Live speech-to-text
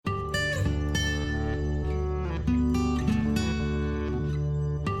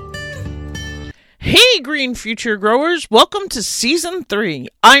Hey, Green Future Growers, welcome to Season 3.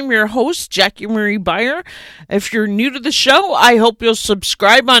 I'm your host, Jackie Marie Beyer. If you're new to the show, I hope you'll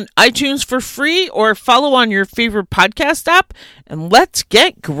subscribe on iTunes for free or follow on your favorite podcast app, and let's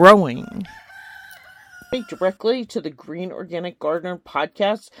get growing. Directly to the Green Organic Gardener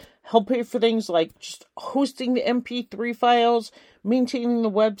podcast, help pay for things like just hosting the MP3 files, maintaining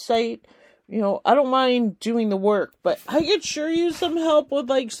the website. I don't mind doing the work, but I could sure use some help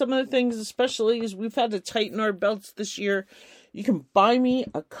with some of the things, especially as we've had to tighten our belts this year. You can buy me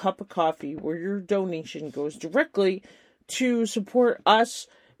a cup of coffee where your donation goes directly to support us.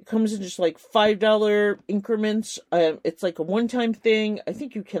 It comes in just $5 increments. It's like a one-time thing. I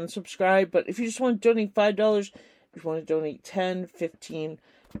think you can subscribe, but if you just want to donate $5, if you want to donate 10, 15,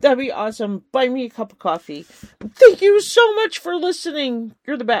 that'd be awesome. Buy me a cup of coffee. Thank you so much for listening.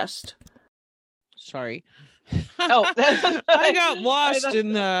 You're the best. Sorry. Oh, I got lost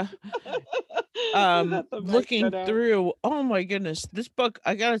in the looking through. Oh my goodness. This book,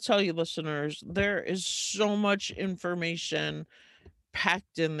 I gotta tell you, listeners, there is so much information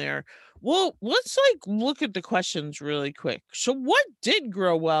packed in there. Well, let's look at the questions really quick. So what did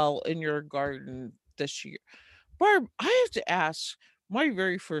grow well in your garden this year? Barb, I have to ask, my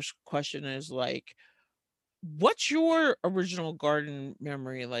very first question is what's your original garden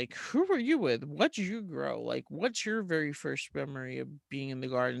memory? Who were you with? What did you grow? What's your very first memory of being in the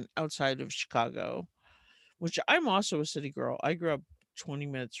garden outside of Chicago? Which I'm also a city girl. I grew up 20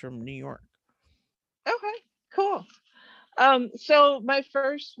 minutes from New York. Okay, cool. So my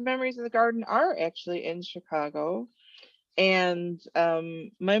first memories of the garden are actually in Chicago. And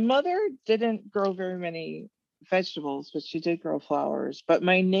my mother didn't grow very many vegetables, but she did grow flowers. But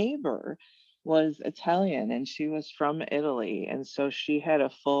my neighbor was Italian and she was from Italy. And so she had a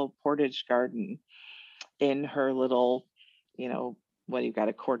full portage garden in her little, what, you got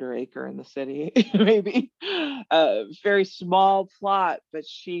a quarter acre in the city, maybe a very small plot, but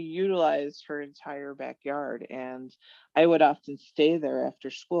she utilized her entire backyard. And I would often stay there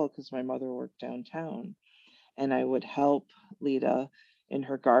after school because my mother worked downtown, and I would help Lita in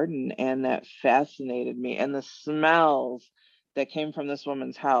her garden, and that fascinated me. And the smells that came from this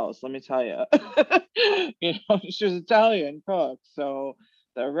woman's house, let me tell you, she was Italian cook, so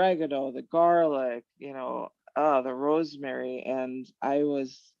the oregano, the garlic, the rosemary, and I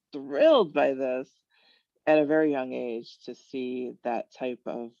was thrilled by this at a very young age to see that type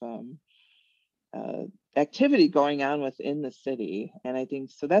of activity going on within the city. And I think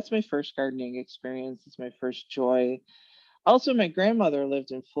so that's my first gardening experience. It's my first joy. Also, my grandmother lived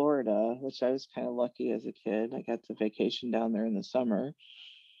in Florida, which I was kind of lucky as a kid. I got to vacation down there in the summer,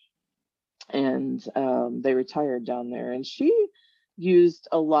 and they retired down there, and she used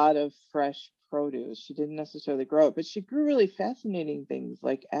a lot of fresh produce. She didn't necessarily grow it, but she grew really fascinating things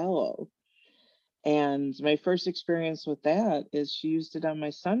like aloe. And my first experience with that is she used it on my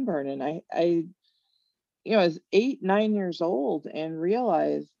sunburn, and I I was 8, 9 years old and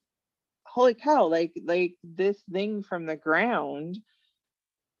realized, holy cow, like this thing from the ground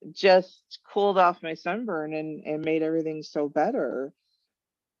just cooled off my sunburn and made everything so better.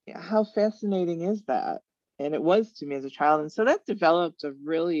 How fascinating is that? And it was to me as a child. And so that developed a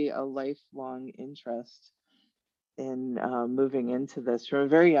lifelong interest in moving into this. From a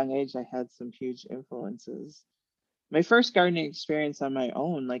very young age, I had some huge influences. My first gardening experience on my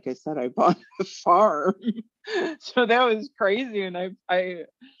own, like I said, I bought a farm. So that was crazy. And I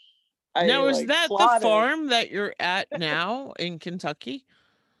Now, is that plotted. the farm that you're at now in Kentucky?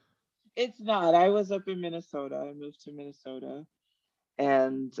 It's not. I was up in Minnesota. I moved to Minnesota,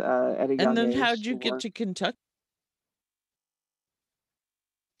 and at a young age. And then how'd you get to Kentucky?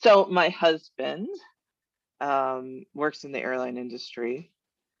 So my husband works in the airline industry,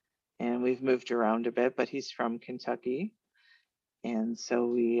 and we've moved around a bit, but he's from Kentucky, and so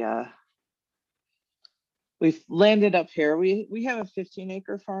we've landed up here. We have a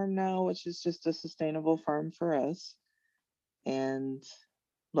 15-acre farm now, which is just a sustainable farm for us, and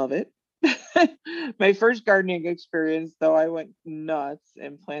love it. My first gardening experience, though, I went nuts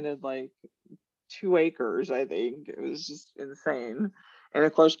and planted 2 acres. I think it was just insane, and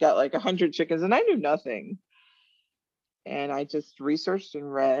of course got 100 chickens, and I knew nothing. And I just researched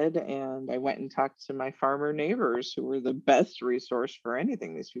and read, and I went and talked to my farmer neighbors who were the best resource for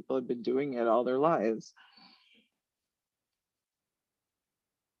anything. These people had been doing it all their lives.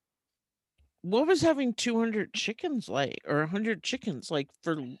 What was having 200 chickens or 100 chickens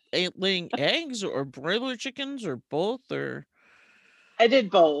for laying eggs or broiler chickens or both? Or I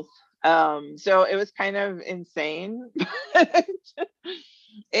did both. So it was kind of insane.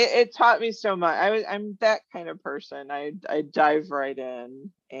 It taught me so much. I'm that kind of person. I dive right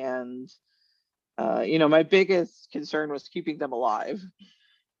in, and My biggest concern was keeping them alive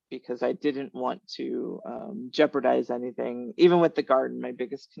because I didn't want to jeopardize anything. Even with the garden, my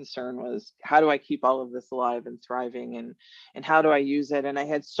biggest concern was how do I keep all of this alive and thriving, and how do I use it? And I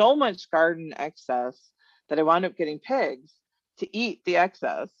had so much garden excess that I wound up getting pigs to eat the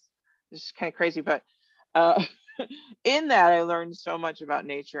excess. It's kind of crazy, but uh, in that I learned so much about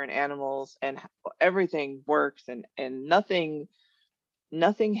nature and animals and how everything works, and nothing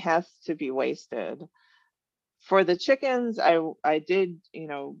has to be wasted. For the chickens, I did,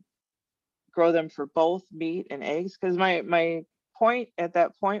 grow them for both meat and eggs because my point at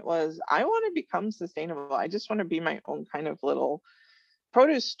that point was I want to become sustainable. I just want to be my own kind of little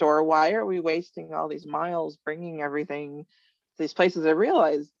produce store. Why are we wasting all these miles bringing everything to these places? I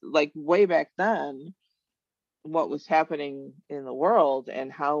realized like way back then what was happening in the world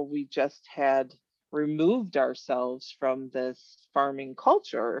and how we just had removed ourselves from this farming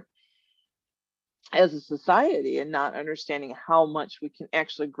culture as a society, and not understanding how much we can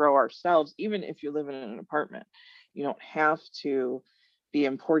actually grow ourselves. Even if you live in an apartment, you don't have to be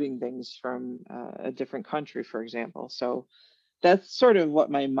importing things from a different country, for example. So that's sort of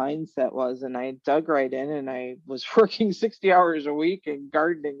what my mindset was, and I dug right in, and I was working 60 hours a week and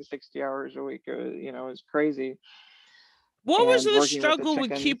gardening 60 hours a week. It was crazy. What was And the working with the struggle with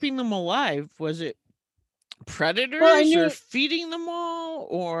chickens. keeping them alive? Was it Well, I predators or knew. feeding them all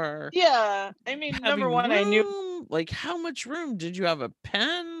or Yeah, I mean, number having one, I knew. room? Like, how much room? Did you have a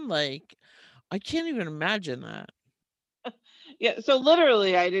pen? Like, I can't even imagine that. Yeah, so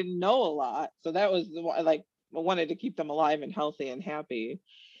literally I didn't know a lot, so that was like I wanted to keep them alive and healthy and happy.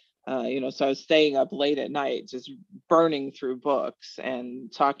 So I was staying up late at night just burning through books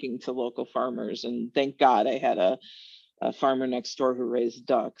and talking to local farmers, and thank God I had a farmer next door who raised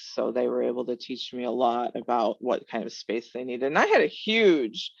ducks, so they were able to teach me a lot about what kind of space they needed. And I had a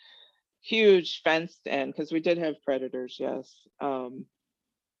huge fenced in because we did have predators, yes.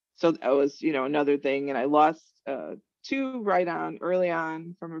 So that was, another thing. And I lost two right on early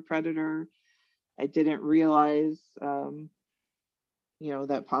on from a predator. I didn't realize,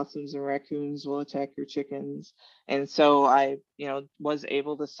 that possums and raccoons will attack your chickens. And so I, was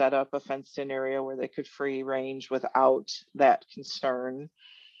able to set up a fenced in area where they could free range without that concern.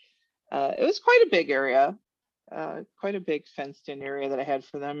 It was quite a big area, quite a big fenced in area that I had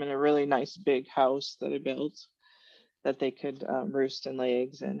for them, and a really nice big house that I built that they could roost and lay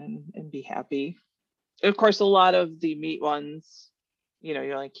eggs in, and be happy. Of course, a lot of the meat ones, you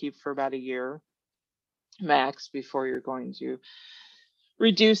only keep for about a year max before you're going to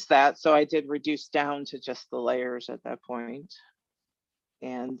reduce that. So I did reduce down to just the layers at that point.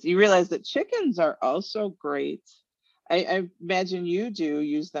 And you realize that chickens are also great. I imagine you do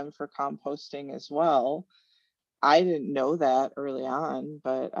use them for composting as well. I didn't know that early on,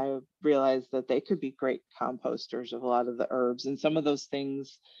 but I realized that they could be great composters of a lot of the herbs, and some of those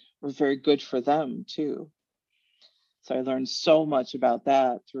things were very good for them too. So I learned so much about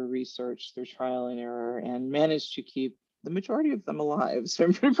that through research, through trial and error, and managed to keep the majority of them alive. So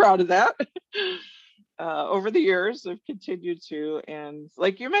I'm pretty proud of that. Over the years, I've continued to. And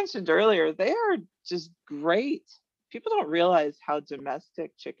like you mentioned earlier, they are just great. People don't realize how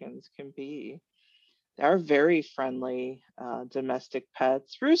domestic chickens can be. They are very friendly domestic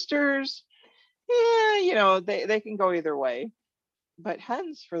pets. Roosters, yeah, they can go either way. But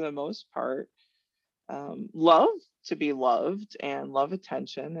hens, for the most part, love to be loved and love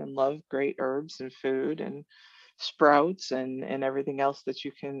attention and love great herbs and food and sprouts and everything else that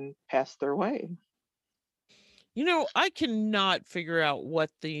you can pass their way. I cannot figure out what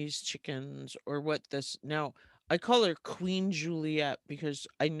these chickens or what this now. I call her Queen Juliet because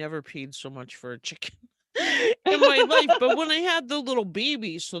I never paid so much for a chicken in my life. But when I had the little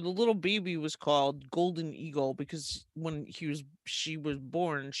baby, so the little baby was called Golden Eagle because when she was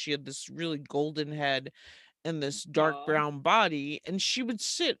born, she had this really golden head and this dark Aw. brown body, and she would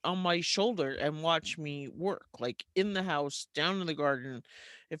sit on my shoulder and watch me work, like in the house, down in the garden.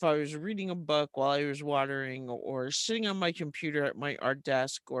 If I was reading a book while I was watering, or sitting on my computer at my art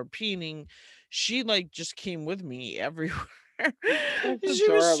desk, or painting, she like just came with me everywhere. That's She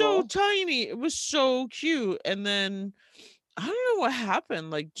was so adorable. tiny. It was so cute. And then I don't know what happened.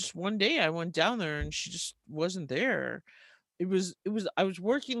 Like just one day I went down there and she just wasn't there. It was I was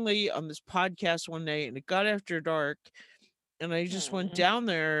working late on this podcast one night and it got after dark and I just went Hmm. down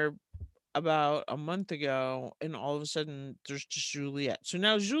there about a month ago and all of a sudden there's just Juliet. So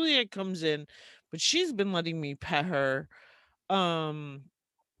now Juliet comes in, but she's been letting me pet her. Um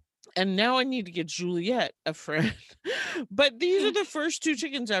And now I need to get Juliet a friend. But these are the first two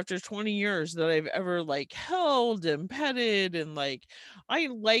chickens after 20 years that I've ever like held and petted, and like I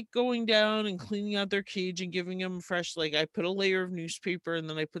like going down and cleaning out their cage and giving them fresh, like I put a layer of newspaper and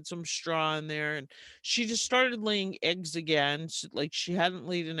then I put some straw in there, and she just started laying eggs again. Like she hadn't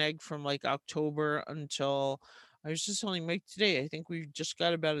laid an egg from like October until I was just telling Mike today. I think we've just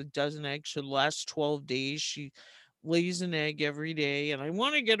got about a dozen eggs for the last 12 days. She lays an egg every day, and I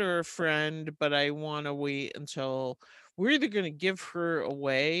want to get her a friend, but I want to wait until we're either going to give her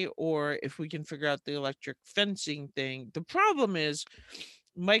away or if we can figure out the electric fencing thing. The problem is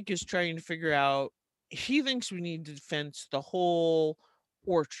Mike is trying to figure out, he thinks we need to fence the whole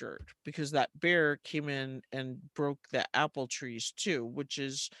orchard because that bear came in and broke the apple trees too, which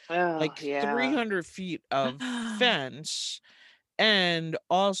is Oh, like yeah. 300 feet of fence. And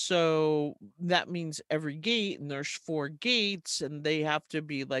also, that means every gate, and there's 4 gates, and they have to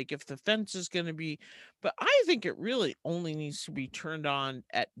be like, if the fence is gonna be, but I think it really only needs to be turned on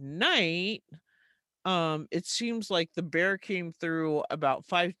at night. It seems like the bear came through about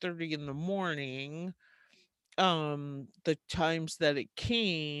 5:30 in the morning, the times that it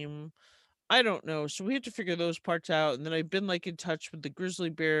came, I don't know. So we have to figure those parts out. And then I've been like in touch with the grizzly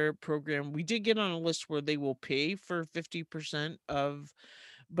bear program. We did get on a list where they will pay for 50% of,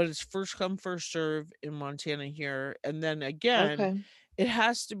 but it's first come, first serve in Montana here. And then again, Okay. it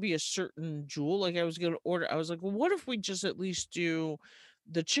has to be a certain jewel. Like I was going to order, I was like, well, what if we just at least do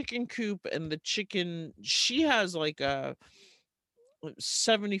the chicken coop and the chicken? She has like a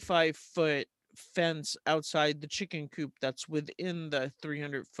 75-foot fence outside the chicken coop that's within the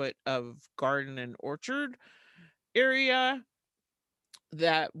 300-foot of garden and orchard area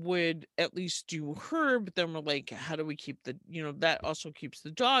that would at least do her. But then we're like, how do we keep the, that also keeps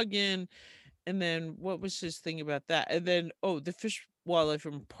the dog in. And then what was his thing about that? And then, oh, the fish, wildlife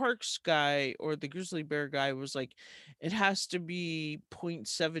and parks guy or the grizzly bear guy was like, it has to be point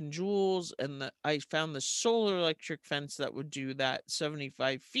 0.7 joules. And I found the solar electric fence that would do that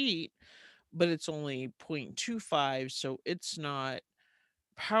 75 feet, but it's only 0.25. So it's not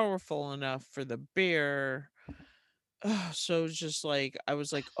powerful enough for the bear. So it's just like, I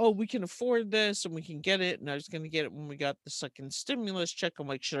was like, oh, we can afford this and we can get it. And I was going to get it when we got the second stimulus check. I'm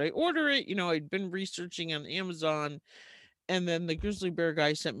like, should I order it? I'd been researching on Amazon. And then the grizzly bear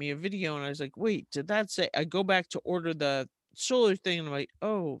guy sent me a video and I was like, wait, did that say? I go back to order the solar thing and I'm like,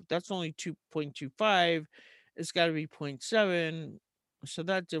 oh, that's only 2.25. It's got to be 0.7. So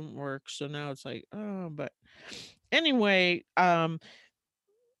that didn't work. So now it's like, oh, but anyway, what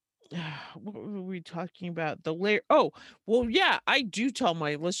were we talking about? The layer. Oh, well, yeah, I do tell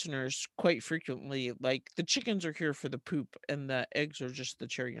my listeners quite frequently, like the chickens are here for the poop and the eggs are just the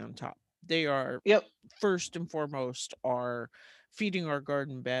cherry on top. They are Yep. first and foremost are feeding our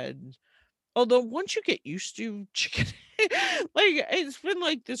garden bed. Although once you get used to chicken, like it's been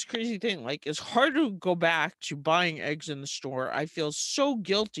like this crazy thing. Like it's hard to go back to buying eggs in the store. I feel so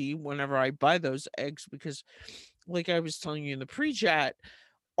guilty whenever I buy those eggs because, like I was telling you in the pre-chat,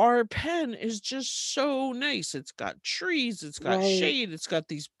 our pen is just so nice. It's got trees, it's got Right. shade, it's got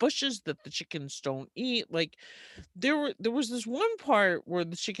these bushes that the chickens don't eat. Like there was this one part where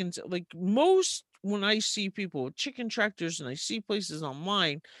the chickens, like most when I see people with chicken tractors and I see places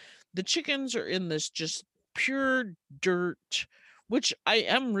online, the chickens are in this just pure dirt, which I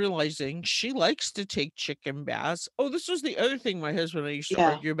am realizing she likes to take chicken baths. Oh, this was the other thing my husband and I used to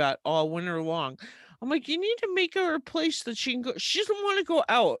Yeah. argue about all winter long. I'm like, you need to make her a place that she can go. She doesn't want to go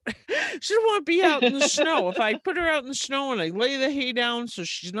out. She doesn't want to be out in the snow. If I put her out in the snow and I lay the hay down so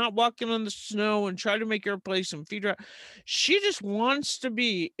she's not walking on the snow and try to make her a place and feed her, she just wants to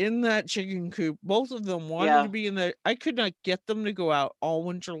be in that chicken coop. Both of them wanted to Yeah. be in the. I could not get them to go out all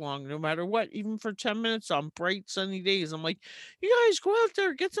winter long, no matter what, even for 10 minutes on bright sunny days. I'm like, you guys go out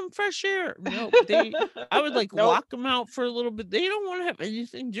there, get some fresh air. No, I would like Nope. lock them out for a little bit. They don't want to have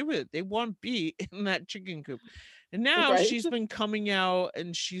anything to do with it. They want to be in that chicken coop. And now Right. she's been coming out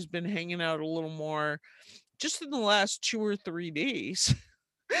and she's been hanging out a little more just in the last 2 or 3 days.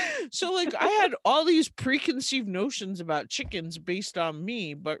 So like I had all these preconceived notions about chickens based on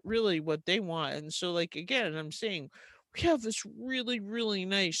me, but really what they want. And so like again, I'm saying we have this really, really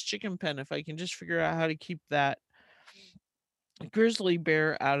nice chicken pen. If I can just figure out how to keep that grizzly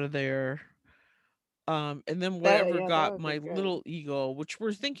bear out of there. And then That, whatever yeah, that got would be my good. little eagle, which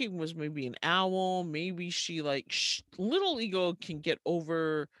we're thinking was maybe an owl, maybe she like little eagle can get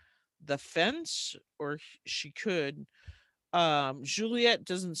over the fence, or she could. Juliet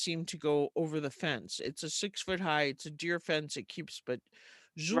doesn't seem to go over the fence. It's a 6 foot high, it's a deer fence, it keeps, but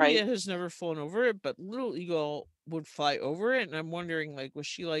Julia Right. has never flown over it, but Little Eagle would fly over it, and I'm wondering, like, was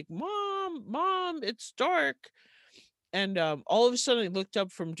she like, Mom, it's dark? And all of a sudden, I looked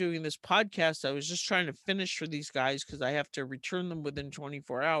up from doing this podcast. I was just trying to finish for these guys because I have to return them within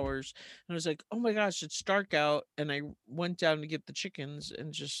 24 hours. And I was like, oh my gosh, it's dark out. And I went down to get the chickens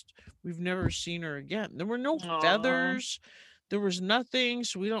and just, we've never seen her again. There were no Aw. feathers. There was nothing.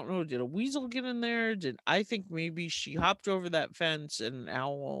 So we don't know. Did a weasel get in there? Did I think maybe she hopped over that fence and an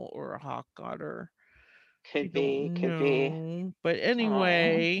owl or a hawk got her? We Could be, don't could be. know. But Oh,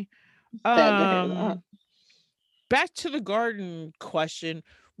 anyway, sad to hear that. um, back to the garden question.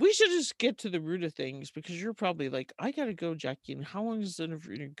 We should just get to the root of things because you're probably like, I gotta go, Jackie. And how long is the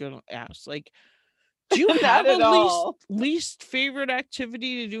interview gonna ask? Like, do you Not have a at all. least favorite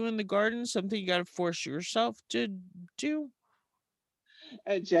activity to do in the garden? Something you gotta force yourself to do?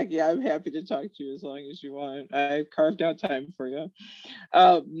 Jackie, I'm happy to talk to you as long as you want. I've carved out time for you.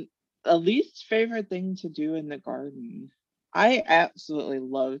 A least favorite thing to do in the garden. I absolutely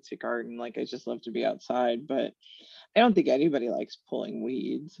love to garden. Like, I just love to be outside, but I don't think anybody likes pulling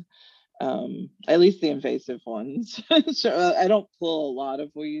weeds. At least the invasive ones. So I don't pull a lot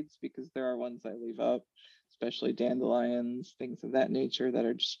of weeds because there are ones I leave up, especially dandelions, things of that nature that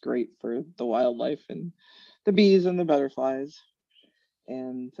are just great for the wildlife and the bees and the butterflies.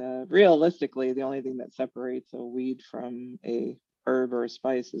 And realistically, the only thing that separates a weed from a herb or a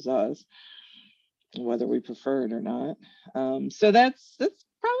spice is us, whether we prefer it or not. So that's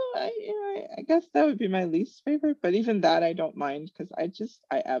probably, I guess that would be my least favorite. But even that I don't mind because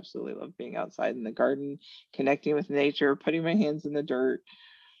I absolutely love being outside in the garden, connecting with nature, putting my hands in the dirt,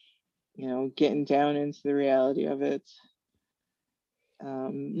 getting down into the reality of it.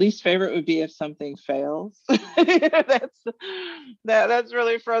 Least favorite would be if something fails. That's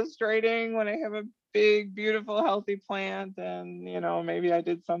really frustrating when I have a big, beautiful, healthy plant, and maybe I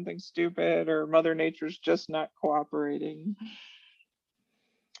did something stupid, or Mother Nature's just not cooperating.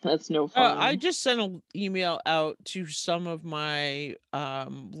 That's no I fun. just sent an email out to some of my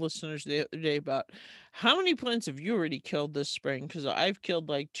listeners the other day about how many plants have you already killed this spring? Because I've killed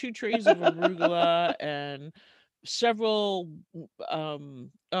like 2 trays of arugula and several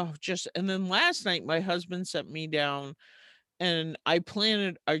just and then last night my husband sent me down and I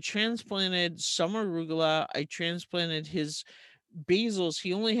transplanted some arugula. I transplanted his basils.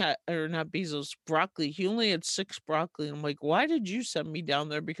 He only had, or not basils, broccoli. He only had 6 broccoli. I'm like, why did you send me down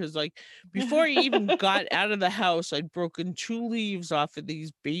there? Because like before I even got out of the house, I'd broken 2 leaves off of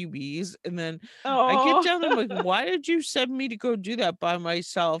these babies. And then I get Oh. down, I'm like, why did you send me to go do that by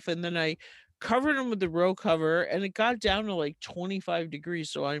myself? And then I covered them with the row cover and it got down to like 25 degrees.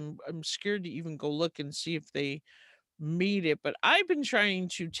 So I'm scared to even go look and see if they made it. But I've been trying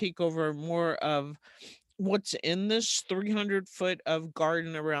to take over more of what's in this 300 foot of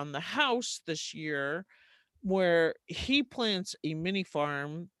garden around the house this year, where he plants a mini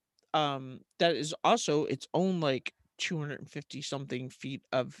farm that is also its own like 250 something feet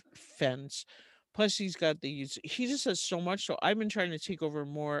of fence. Plus he's got these, he just has so much. So I've been trying to take over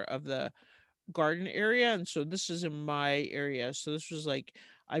more of the garden area, and so this is in my area. So this was like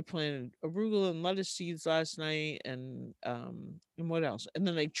I planted arugula and lettuce seeds last night, and what else? And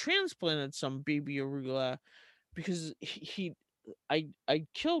then I transplanted some baby arugula because I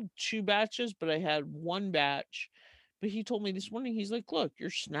killed 2 batches, but I had 1 batch. But he told me this morning, he's like, look, your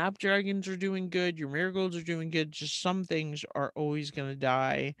snapdragons are doing good, your marigolds are doing good, just some things are always gonna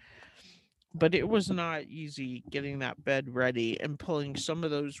die. But it was not easy getting that bed ready and pulling some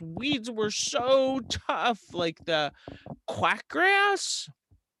of those weeds were so tough, like the quackgrass.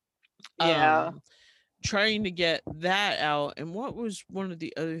 Yeah. Um, trying to get that out. And what was one of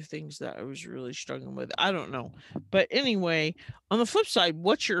the other things that I was really struggling with? I don't know. But anyway, on the flip side,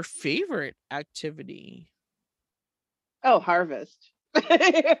 what's your favorite activity? Oh, harvest.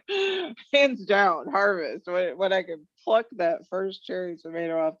 Hands down, harvest. When I could pluck that first cherry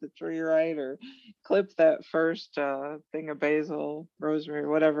tomato off the tree, right, or clip that first thing of basil, rosemary,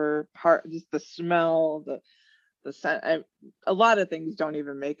 whatever. Just the smell, the scent. A lot of things don't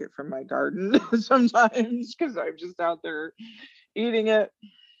even make it from my garden sometimes because I'm just out there eating it.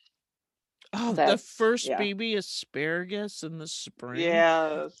 Oh, the That's first yeah, baby asparagus in the spring.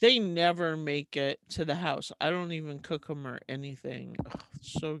 yes, They never make it to the house. I don't even cook them or anything. Oh,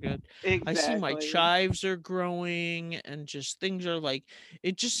 it's so good. I see my exactly. chives are growing and just things are like,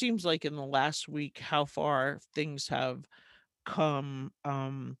 it just seems like in the last week how far things have come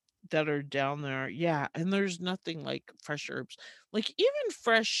that are down there. Yeah, and there's nothing like fresh herbs. Like even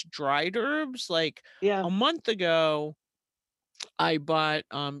fresh dried herbs like Yeah. a month ago I bought,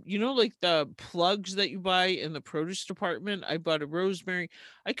 like the plugs that you buy in the produce department. I bought a rosemary.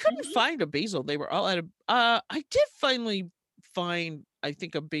 I couldn't Mhm. find a basil. They were all out of. I did finally find, I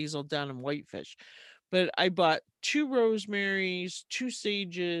think, a basil down in Whitefish, but I bought two rosemaries, two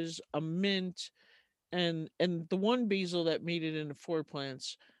sages, a mint, and the one basil that made it into four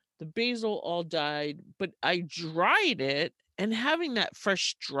plants. The basil all died, but I dried it, and having that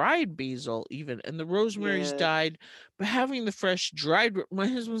fresh dried basil even, and the rosemary's Yes. died, but having the fresh dried, my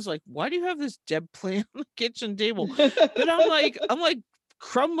husband's like, why do you have this dead plant on the kitchen table? But I'm like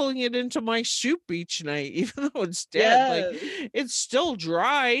crumbling it into my soup each night, even though it's dead. Like, Yes. it's still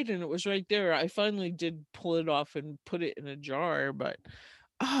dried and it was right there. I finally did pull it off and put it in a jar, but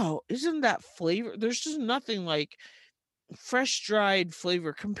oh, isn't that flavor? There's just nothing like fresh dried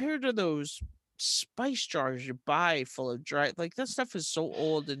flavor compared to those spice jars you buy full of dried. Like, that stuff is so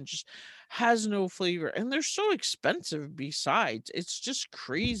old and just has no flavor. And they're so expensive besides. It's just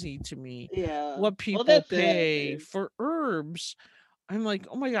crazy to me Yeah. what Well, people that's it. pay for herbs. I'm like,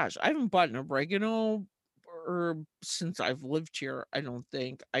 oh my gosh, I haven't bought an oregano herb since I've lived here. I don't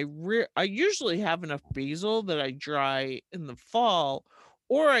think I usually have enough basil that I dry in the fall,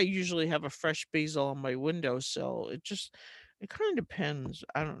 or I usually have a fresh basil on my windowsill. It kind of depends.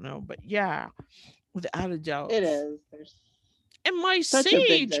 I don't know, but yeah, without a doubt. It is. There's And my such a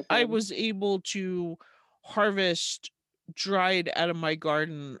big sage, I difference. was able to harvest dried out of my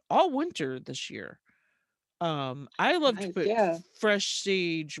garden all winter this year. I love to Nice. put Yeah. fresh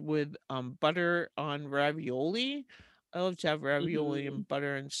sage with, butter on ravioli. I love to have ravioli Hmm. and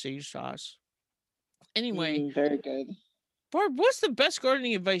butter and sage sauce. Anyway, Mm, very good. Barb, what's the best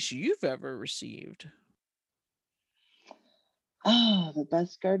gardening advice you've ever received? Oh, the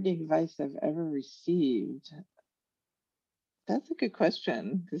best gardening advice I've ever received. That's a good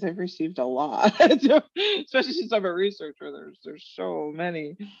question because I've received a lot, especially since I'm a researcher. There's so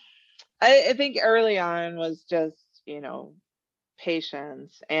many. I think early on was just,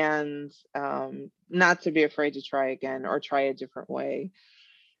 patience and not to be afraid to try again or try a different way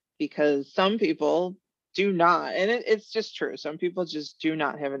because some people do not, and it's just true. Some people just do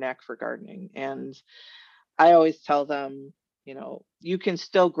not have a knack for gardening, and I always tell them, you can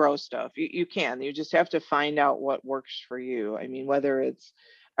still grow stuff. You can. You just have to find out what works for you. I mean, whether it's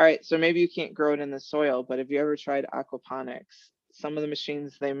all right, so maybe you can't grow it in the soil, but have you ever tried aquaponics? Some of the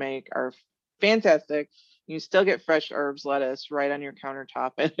machines they make are fantastic. You still get fresh herbs, lettuce right on your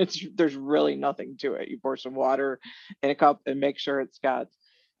countertop, and there's really nothing to it. You pour some water in a cup and make sure it's got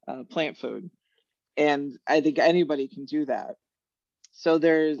plant food. And I think anybody can do that. So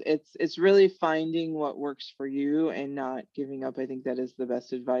it's really finding what works for you and not giving up. I think that is the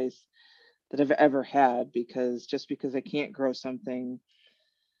best advice that I've ever had, because just because I can't grow something,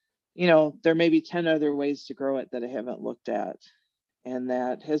 there may be 10 other ways to grow it that I haven't looked at, and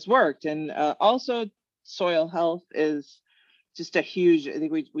that has worked. And also, soil health is just a huge, I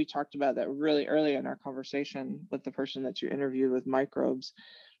think we talked about that really early in our conversation with the person that you interviewed with microbes.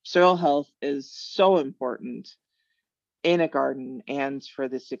 Soil health is so important in a garden and for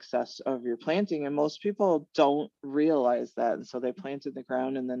the success of your planting. And most people don't realize that. And so they plant in the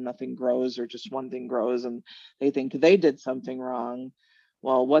ground and then nothing grows, or just one thing grows, and they think they did something wrong.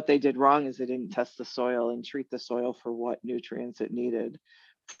 Well, what they did wrong is they didn't test the soil and treat the soil for what nutrients it needed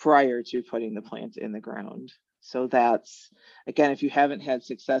prior to putting the plant in the ground. So that's, again, if you haven't had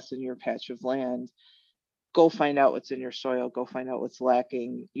success in your patch of land, go find out what's in your soil, go find out what's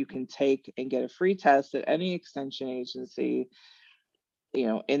lacking. You can take and get a free test at any extension agency,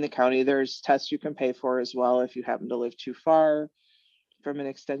 in the county. There's tests you can pay for as well if you happen to live too far from an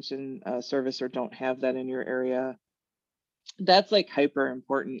extension service or don't have that in your area. That's like hyper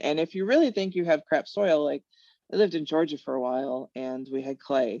important. And if you really think you have crap soil, like I lived in Georgia for a while and we had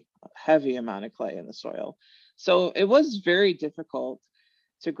clay, a heavy amount of clay in the soil. So it was very difficult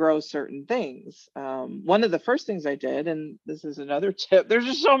to grow certain things. One of the first things I did, and this is another tip, there's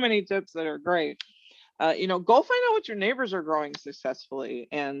just so many tips that are great. Go find out what your neighbors are growing successfully,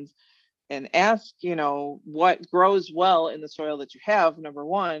 and ask, what grows well in the soil that you have, number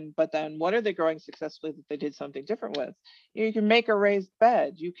one, but then what are they growing successfully that they did something different with? You can make a raised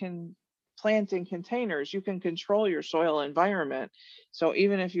bed, you can plant in containers, you can control your soil environment. So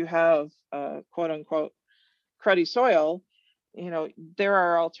even if you have quote unquote cruddy soil, there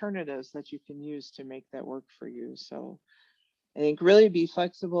are alternatives that you can use to make that work for you. So I think really be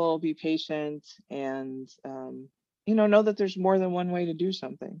flexible, be patient, and know that there's more than one way to do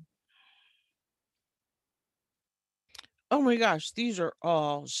something. Oh my gosh, these are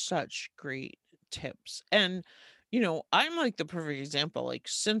all such great tips. And I'm like the perfect example. Like,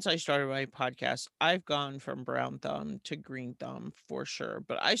 since I started my podcast, I've gone from brown thumb to green thumb for sure,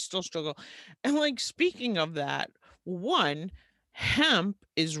 but I still struggle. And like, speaking of that, one, hemp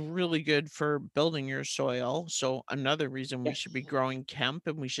is really good for building your soil. So, another reason we should be Yes. growing hemp,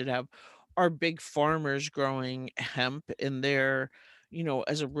 and we should have our big farmers growing hemp in there,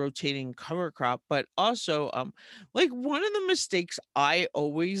 as a rotating cover crop. But also, like, one of the mistakes I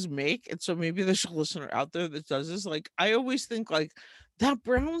always make, and so maybe there's a listener out there that does this, like, I always think, like, that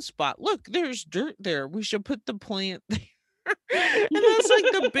brown spot, look, there's dirt there. We should put the plant there. And that's like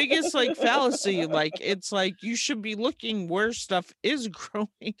the biggest like fallacy. Like, it's like you should be looking where stuff is growing.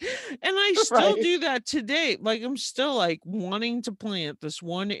 And I still Right. do that today. Like, I'm still like wanting to plant this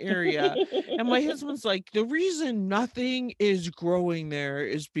one area. And my husband's like, the reason nothing is growing there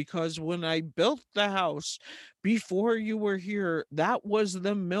is because when I built the house before you were here, that was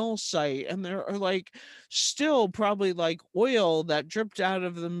the mill site. And there are like still probably like oil that dripped out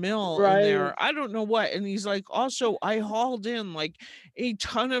of the mill in Right. there. I don't know what. And he's like, also, I hauled in like a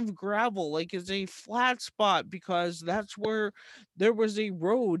ton of gravel, like it's a flat spot because that's where there was a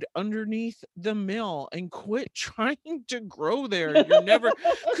road underneath the mill, and quit trying to grow there. You're never,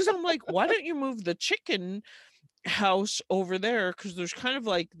 because I'm like, why don't you move the chicken house over there, because there's kind of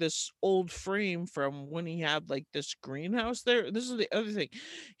like this old frame from when he had like this greenhouse there. This is the other thing.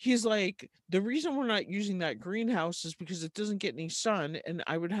 He's like, the reason we're not using that greenhouse is because it doesn't get any sun, and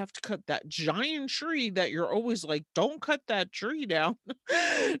I would have to cut that giant tree that you're always like, don't cut that tree down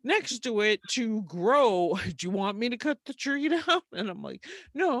next to it to grow. Do you want me to cut the tree down? And I'm like,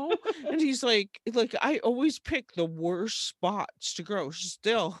 no. And he's like, I always pick the worst spots to grow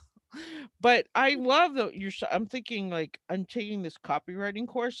still. But I love that I'm thinking, like, I'm taking this copywriting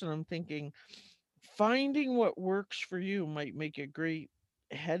course, and I'm thinking finding what works for you might make a great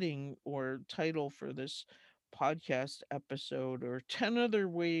heading or title for this podcast episode, or 10 other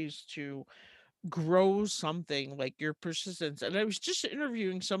ways to grow something, like your persistence. And I was just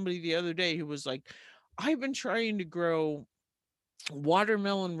interviewing somebody the other day who was like, I've been trying to grow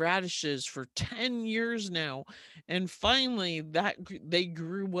watermelon radishes for 10 years now, and finally they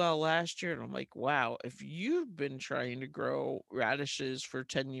grew well last year. And I'm like, wow, if you've been trying to grow radishes for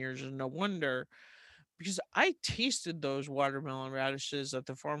 10 years, and no wonder, because I tasted those watermelon radishes at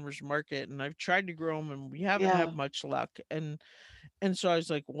the farmers market, and I've tried to grow them, and we haven't had Yeah. much luck. And so I was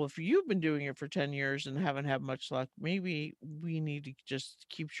like, well, if you've been doing it for 10 years and haven't had much luck, maybe we need to just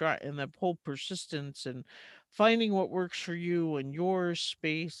keep trying. And that whole persistence and finding what works for you and your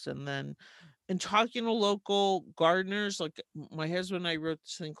space. And talking to local gardeners, like my husband and I wrote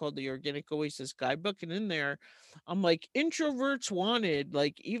this thing called the Organic Oasis Guidebook. And in there, I'm like, introverts wanted.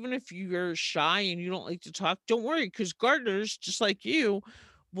 Like, even if you're shy and you don't like to talk, don't worry, because gardeners, just like you,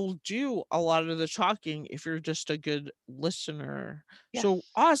 will do a lot of the talking if you're just a good listener. So Yes.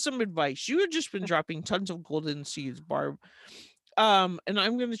 awesome advice. You have just been dropping tons of golden seeds, Barb. And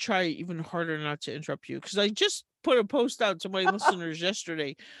I'm gonna try even harder not to interrupt you, because I just put a post out to my listeners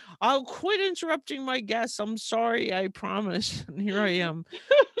yesterday. I'll quit interrupting my guests. I'm sorry, I promise. And here I am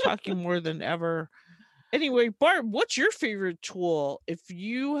talking more than ever. Anyway, Barb, what's your favorite tool? If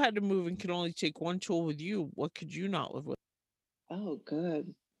you had to move and could only take one tool with you, what could you not live with? Oh,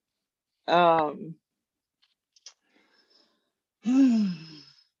 good. Um, from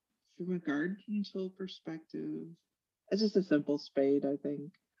a garden tool perspective, it's just a simple spade, I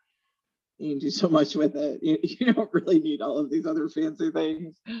think. You can do so much with it. You don't really need all of these other fancy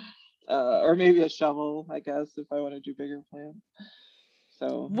things. Or maybe a shovel, I guess, if I want to do bigger plants.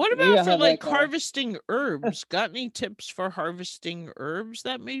 So What maybe about I'll for have like like a harvesting herbs? Got any tips for harvesting herbs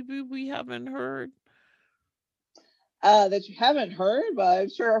that maybe we haven't heard? that you haven't heard, but I'm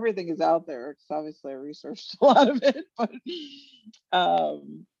sure everything is out there because obviously I researched a lot of it. But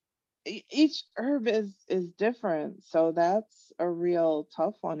um, each herb is different, so that's a real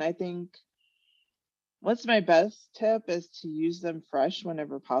tough one. I think what's my best tip is to use them fresh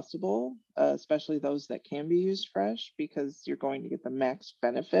whenever possible, especially those that can be used fresh, because you're going to get the max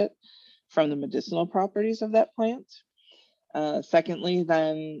benefit from the medicinal properties of that plant. Secondly,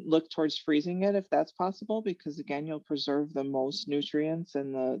 then look towards freezing it if that's possible, because again, you'll preserve the most nutrients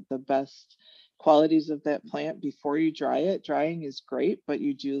and the best qualities of that plant before you dry it. Drying is great, but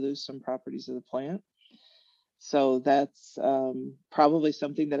you do lose some properties of the plant. So that's probably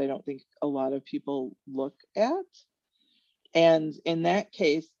something that I don't think a lot of people look at. And in that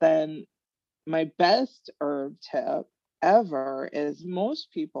case, then my best herb tip ever is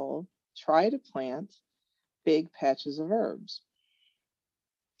most people try to plant big patches of herbs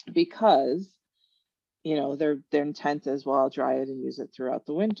because their intent is, well, I'll dry it and use it throughout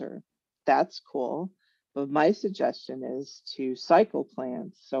the winter. That's cool, But my suggestion is to cycle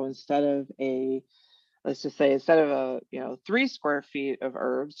plants. So instead of a, let's just say, instead of a 3 square feet of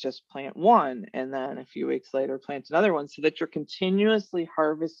herbs, just plant one, and then a few weeks later plant another one, so that you're continuously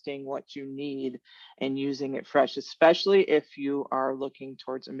harvesting what you need and using it fresh, especially if you are looking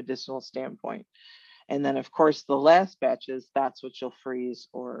towards a medicinal standpoint. And then, of course, the last batches, that's what you'll freeze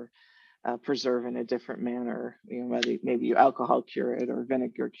or preserve in a different manner. Whether maybe you alcohol cure it or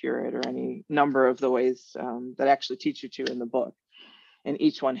vinegar cure it, or any number of the ways that I actually teach you to in the book. And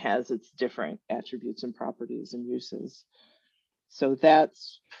each one has its different attributes and properties and uses. So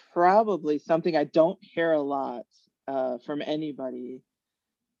that's probably something I don't hear a lot from anybody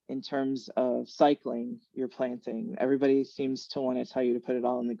in terms of cycling your planting. Everybody seems to want to tell you to put it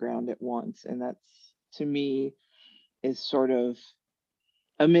all in the ground at once. And that's, to me, is sort of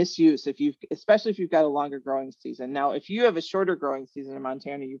a misuse, especially if you've got a longer growing season. Now, if you have a shorter growing season in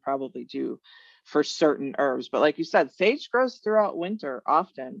Montana, you probably do for certain herbs. But like you said, sage grows throughout winter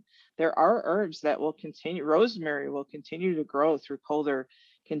often. There are herbs that will continue, rosemary will continue to grow through colder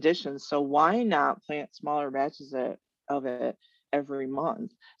conditions. So why not plant smaller batches of it every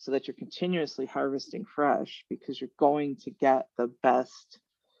month, so that you're continuously harvesting fresh, because you're going to get the best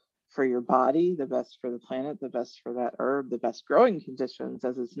for your body, the best for the planet, the best for that herb, the best growing conditions,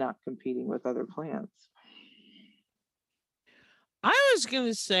 as it's not competing with other plants. I was going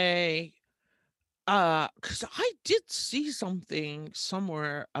to say, because I did see something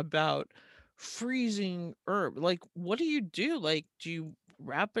somewhere about freezing herb. Like, what do you do? Like, do you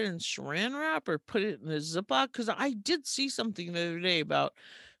wrap it in saran wrap or put it in a Ziploc? Because I did see something the other day about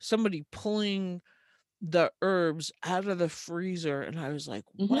somebody pulling the herbs out of the freezer, and I was like,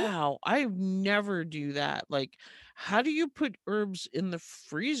 Mm-hmm. wow, I never do that. Like, how do you put herbs in the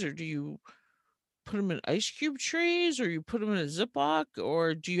freezer? Do you put them in ice cube trays, or you put them in a Ziploc,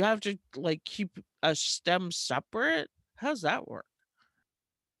 or do you have to like keep a stem separate? How's that work?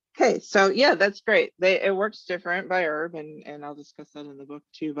 Okay, so yeah, that's great. It works different by herb, and I'll discuss that in the book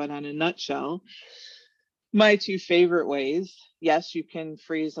too. But on a nutshell, my two favorite ways, yes, you can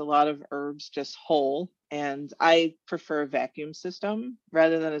freeze a lot of herbs just whole, and I prefer a vacuum system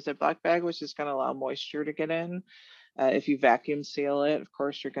rather than a Ziploc bag, which is going to allow moisture to get in. If you vacuum seal it, of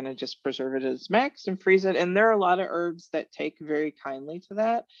course, you're going to just preserve it as max and freeze it. And there are a lot of herbs that take very kindly to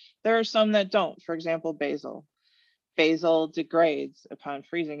that. There are some that don't. For example, basil. Basil degrades upon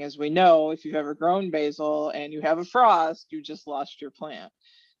freezing. As we know, if you've ever grown basil and you have a frost, you just lost your plant.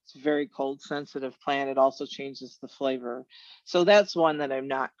 It's a very cold sensitive plant. It also changes the flavor. So that's one that I'm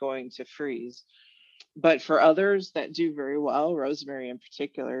not going to freeze. But for others that do very well, rosemary in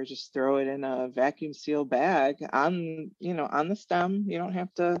particular, just throw it in a vacuum seal bag on the stem. You don't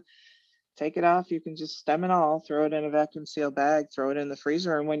have to take it off. You can just stem it all, throw it in a vacuum seal bag, throw it in the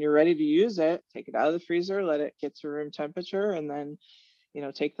freezer. And when you're ready to use it, take it out of the freezer, let it get to room temperature, and then,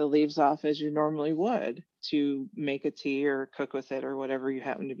 take the leaves off as you normally would to make a tea or cook with it or whatever you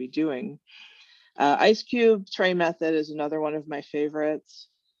happen to be doing. Ice cube tray method is another one of my favorites.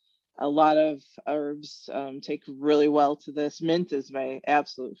 A lot of herbs take really well to this. Mint is my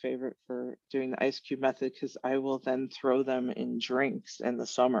absolute favorite for doing the ice cube method, because I will then throw them in drinks in the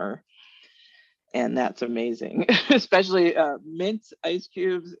summer. And that's amazing. Especially mint ice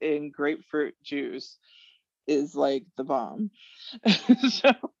cubes in grapefruit juice is like the bomb.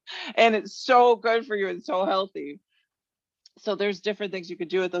 So, and it's so good for you and so healthy. So there's different things you could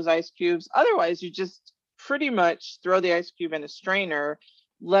do with those ice cubes. Otherwise, you just pretty much throw the ice cube in a strainer,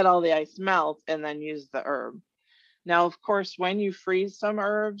 let all the ice melt, and then use the herb. Now, of course, when you freeze some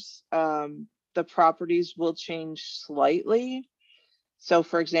herbs, the properties will change slightly. So,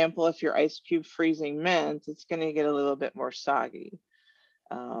 for example, if your ice cube freezing mint, it's going to get a little bit more soggy.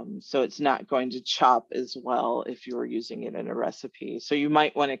 So it's not going to chop as well if you were using it in a recipe. So you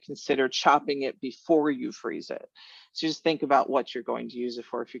might want to consider chopping it before you freeze it. So just think about what you're going to use it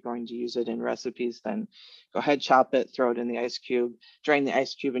for. If you're going to use it in recipes, then go ahead, chop it, throw it in the ice cube, drain the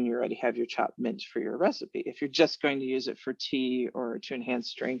ice cube, and you already have your chopped mint for your recipe. If you're just going to use it for tea or to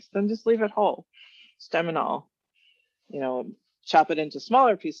enhance drinks, then just leave it whole, stem and all. Chop it into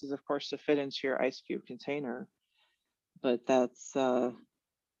smaller pieces, of course, to fit into your ice cube container. But that's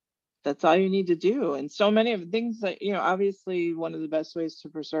all you need to do. And so many of the things that, obviously one of the best ways to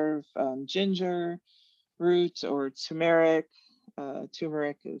preserve ginger root or turmeric.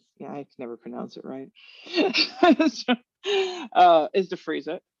 Turmeric is, I can never pronounce it right. Is to freeze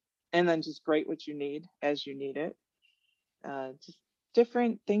it and then just grate what you need as you need it. Just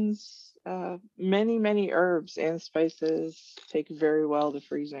different things. Many herbs and spices take very well to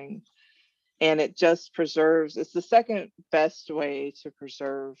freezing. And it just preserves, it's the second best way to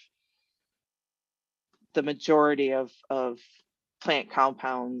preserve the majority of plant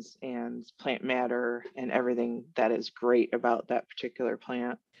compounds and plant matter and everything that is great about that particular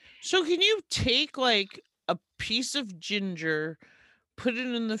plant. So can you take like a piece of ginger, put it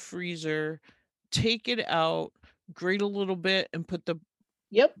in the freezer, take it out, grate a little bit, and put the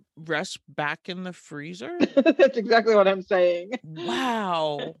Yep. rest back in the freezer? That's exactly what I'm saying.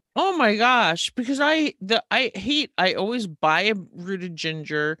 Wow. Oh my gosh, because I always buy a rooted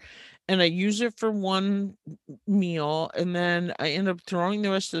ginger and I use it for one meal and then I end up throwing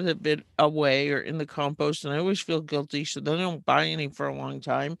the rest of the bit away or in the compost and I always feel guilty so then I don't buy any for a long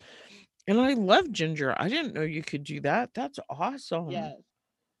time. And I love ginger. I didn't know you could do that. That's awesome. Yes.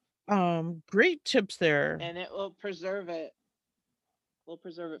 Great tips there. And it will preserve it. Will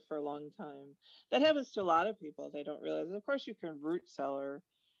preserve it for a long time. That happens to a lot of people. They don't realize. Of course, you can root cellar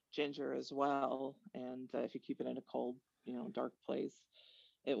ginger as well, and if you keep it in a cold, dark place,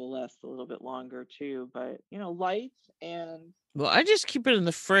 it will last a little bit longer too. But light and Well, I just keep it in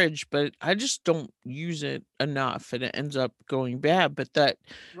the fridge, but I just don't use it enough and it ends up going bad. But that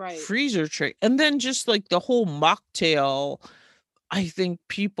right. freezer trick, and then just like the whole mocktail, I think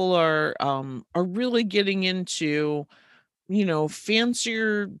people are really getting into,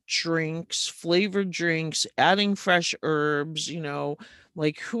 fancier drinks, flavored drinks, adding fresh herbs,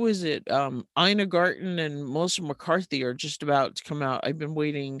 like who is it? Ina Garten and Melissa McCarthy are just about to come out. I've been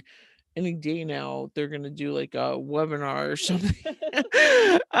waiting any day now. They're gonna do like a webinar or something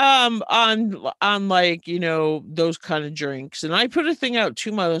on like, those kind of drinks. And I put a thing out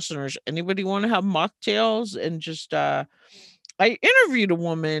to my listeners. Anybody want to have mocktails and just I interviewed a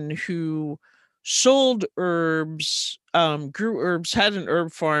woman who sold herbs, grew herbs, had an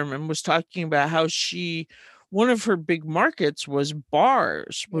herb farm, and was talking about how one of her big markets was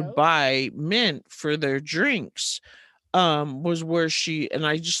bars would Yep. buy mint for their drinks. Was where and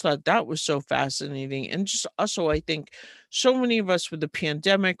I just thought that was so fascinating. And just also, I think so many of us with the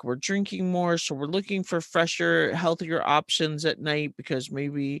pandemic, we're drinking more. So we're looking for fresher, healthier options at night because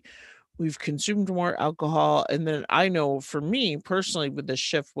maybe we've consumed more alcohol. And then I know for me personally, with the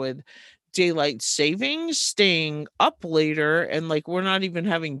shift with daylight savings, staying up later, and like we're not even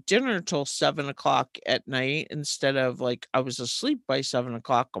having dinner till 7 o'clock at night instead of like I was asleep by 7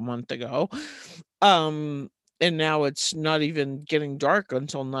 o'clock a month ago. Um, and now it's not even getting dark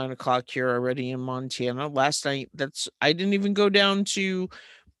until 9 o'clock here already in Montana. Last night, I didn't even go down to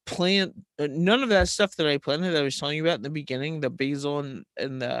plant none of that stuff that I planted that I was telling you about in the beginning, the basil and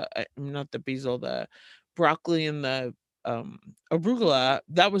the not the basil, the broccoli and the arugula,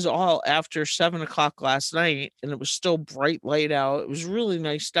 that was all after 7 o'clock last night and it was still bright light out. It was really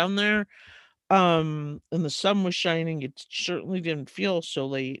nice down there. And the sun was shining. It certainly didn't feel so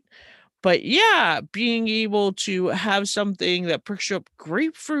late. But yeah, being able to have something that perks you up,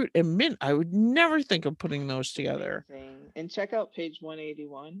 grapefruit and mint, I would never think of putting those together. Amazing. And check out page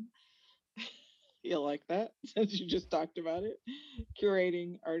 181. You'll like that since you just talked about it.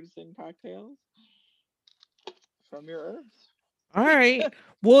 Curating artisan cocktails from your herbs. All right.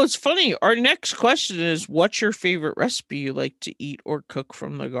 Well, it's funny. Our next question is what's your favorite recipe you like to eat or cook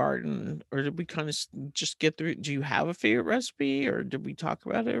from the garden? Or did we kind of just get through? Do you have a favorite recipe or did we talk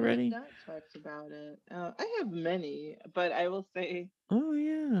about it We have already? not talked about it. I have many, but I will say Oh,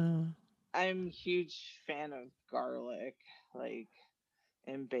 yeah. I'm a huge fan of garlic, like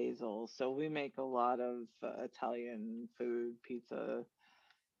and basil. So we make a lot of Italian food, pizza.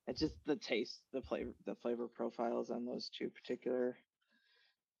 It's just the taste, the flavor profiles on those two particular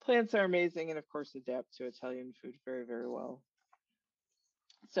plants are amazing, and of course adapt to Italian food very, very well.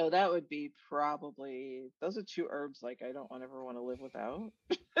 So that would be probably those are two herbs like I don't want ever want to live without.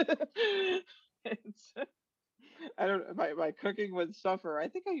 It's, I don't my cooking would suffer. I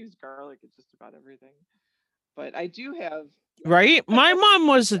think I use garlic in just about everything. But I do have Right? My mom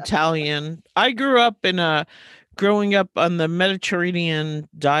was Italian. I grew up growing up on the Mediterranean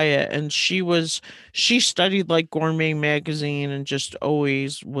diet and she studied like Gourmet magazine and just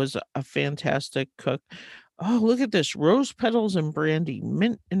always was a fantastic cook. Oh, look at this. Rose petals and brandy,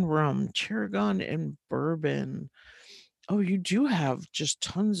 mint and rum, tarragon and bourbon. Oh, you do have just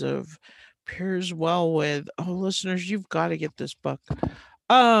tons of pairs well with. Oh, listeners, you've got to get this book.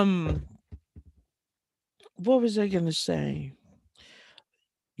 Um, what was I going to say?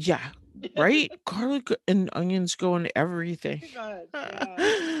 Yeah, right? Garlic and onions go into everything. pretty much,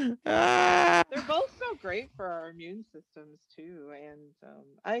 yeah. Ah. They're both so great for our immune systems too. And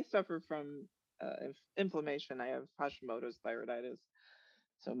I suffer from inflammation. I have Hashimoto's thyroiditis,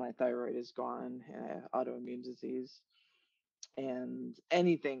 so my thyroid is gone. And I have autoimmune disease, and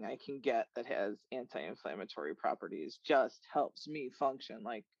anything I can get that has anti-inflammatory properties just helps me function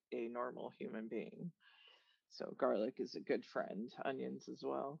like a normal human being. So garlic is a good friend, onions as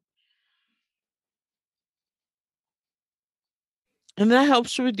well. And that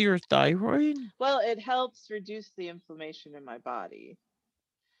helps with your thyroid? Well, it helps reduce the inflammation in my body.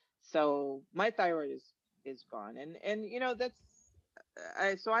 So my thyroid is gone, and that's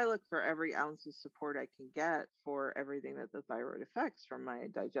I look for every ounce of support I can get for everything that the thyroid affects, from my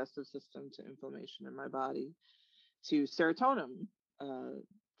digestive system to inflammation in my body to serotonin.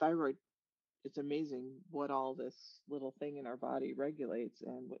 Thyroid, it's amazing what all this little thing in our body regulates,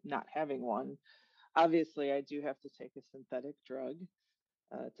 and not having one, obviously I do have to take a synthetic drug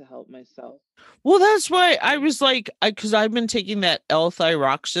to help myself. Well, that's why I was like, because I've been taking that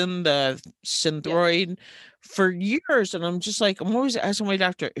L-thyroxine, the Yes. Synthroid, for years, and I'm just like, I'm always asking my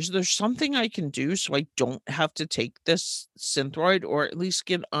doctor, is there something I can do so I don't have to take this Synthroid, or at least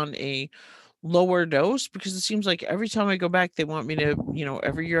get on a lower dose? Because it seems like every time I go back, they want me to,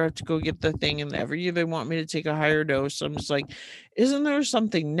 every year I have to go get the thing, and every year they want me to take a higher dose. So I'm just like, isn't there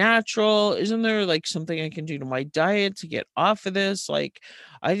something natural? Isn't there like something I can do to my diet to get off of this? Like,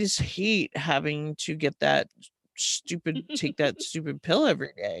 I just hate having to get that take that stupid pill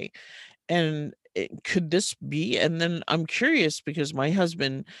every day. And could this be? And then I'm curious because my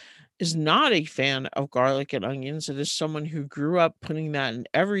husband is not a fan of garlic and onions. It is someone who grew up putting that in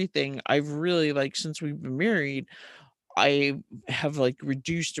everything. I've really, like, since we've been married, I have like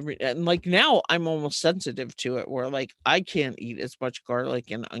reduced and like now I'm almost sensitive to it, where like I can't eat as much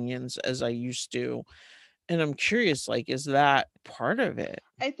garlic and onions as I used to. And I'm curious, like, is that part of it?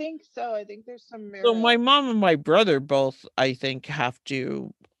 I think so. I think there's some So my merit. mom and my brother both, I think, have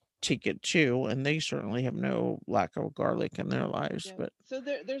to take it too, and they certainly have no lack of garlic in their lives. Yeah. But So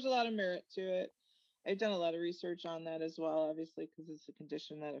there's a lot of merit to it. I've done a lot of research on that as well, obviously, because it's a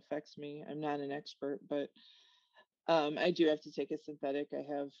condition that affects me. I'm not an expert, but I do have to take a synthetic. I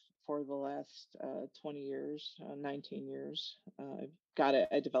have for the last 20 years, 19 years. I've got it.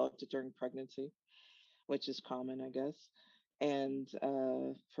 I developed it during pregnancy, which is common, I guess, and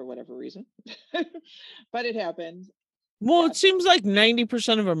for whatever reason. But it happened. well, it Yes. seems like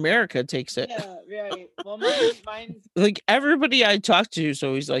 90% of America takes it. Yeah, right. Well, mine. Like everybody I talk to,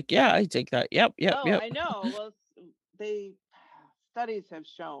 so he's like, "Yeah, I take that. Yep, yep, Oh, yep." I know. Well, they studies have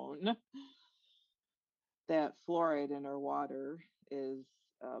shown that fluoride in our water is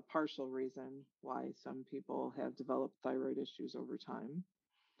a partial reason why some people have developed thyroid issues over time.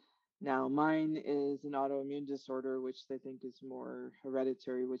 Now, mine is an autoimmune disorder, which they think is more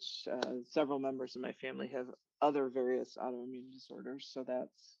hereditary, which several members of my family have other various autoimmune disorders. So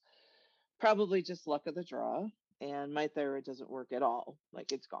that's probably just luck of the draw. And my thyroid doesn't work at all.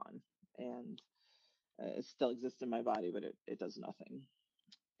 Like, it's gone. And it still exists in my body, but it does nothing.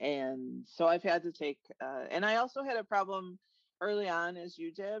 And so I've had to take, and I also had a problem early on, as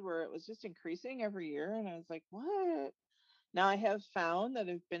you did, where it was just increasing every year. And I was like, what? Now I have found that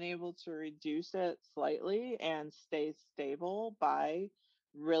I've been able to reduce it slightly and stay stable by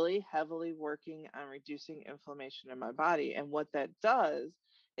really heavily working on reducing inflammation in my body. And what that does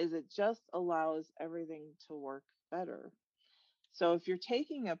is it just allows everything to work better. So if you're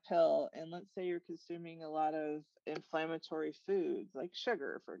taking a pill and let's say you're consuming a lot of inflammatory foods, like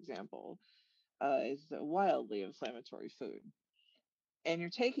sugar, for example, is a wildly inflammatory food, and you're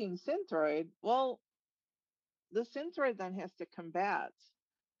taking Synthroid, well, the Synthroid then has to combat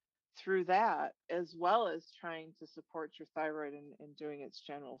through that, as well as trying to support your thyroid in doing its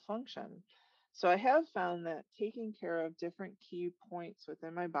general function. So I have found that taking care of different key points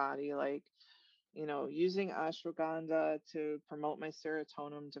within my body, like using ashwagandha to promote my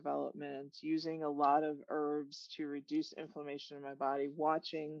serotonin development, using a lot of herbs to reduce inflammation in my body,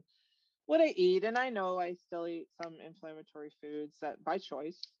 watching what I eat. And I know I still eat some inflammatory foods that by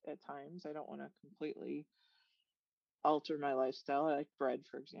choice at times. I don't want to completely alter my lifestyle. I like bread,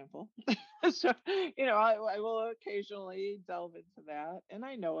 for example. So, I will occasionally delve into that and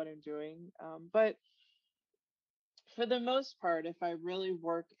I know what I'm doing. But for the most part, if I really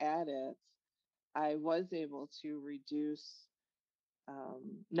work at it, I was able to reduce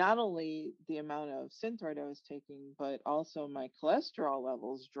not only the amount of Synthroid I was taking, but also my cholesterol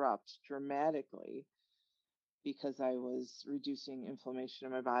levels dropped dramatically because I was reducing inflammation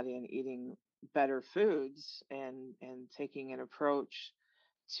in my body and eating better foods and taking an approach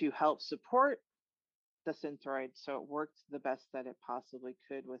to help support the Synthroid so it worked the best that it possibly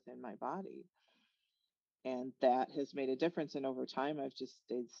could within my body. And that has made a difference. And over time, I've just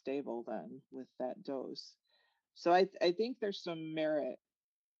stayed stable then with that dose. So I think there's some merit.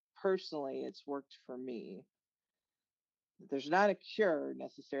 Personally, it's worked for me. There's not a cure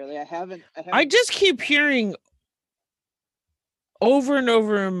necessarily. I I haven't. just keep hearing over and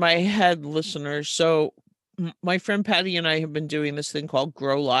over in my head, listeners. So my friend Patty and I have been doing this thing called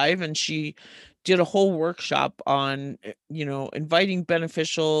Grow Live, and she did a whole workshop on, inviting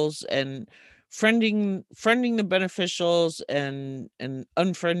beneficials and friending the beneficials and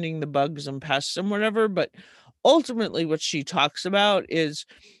unfriending the bugs and pests and whatever. But ultimately, what she talks about is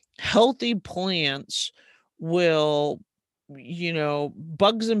healthy plants will,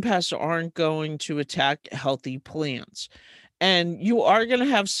 bugs and pests aren't going to attack healthy plants. And you are going to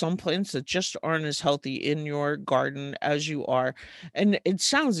have some plants that just aren't as healthy in your garden as you are. And it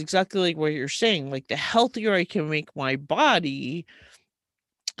sounds exactly like what you're saying. Like, the healthier I can make my body,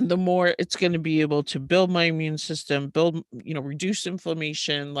 the more it's going to be able to build my immune system, reduce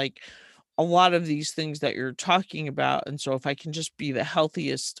inflammation, like a lot of these things that you're talking about. And so if I can just be the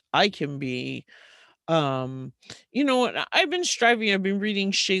healthiest I can be, and I've been striving. I've been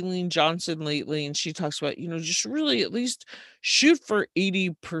reading Shailene Johnson lately, and she talks about, just really at least shoot for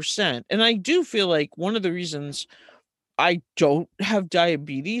 80%. And I do feel like one of the reasons I don't have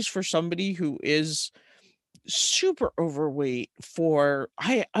diabetes, for somebody who is super overweight,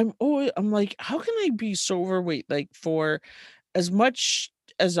 I'm like, how can I be so overweight? Like, for as much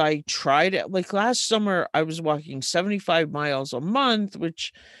as I tried it, like last summer, I was walking 75 miles a month,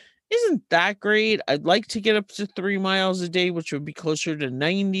 which isn't that great. I'd like to get up to 3 miles a day, which would be closer to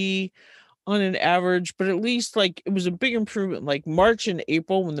 90 on an average, but at least, like, it was a big improvement. Like March and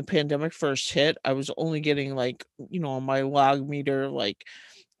April, when the pandemic first hit, I was only getting, like, on my log meter, like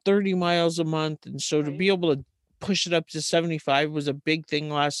 30 miles a month. And so to be Right. able to push it up to 75 was a big thing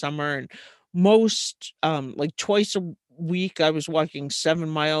last summer. And most, like twice a week, I was walking 7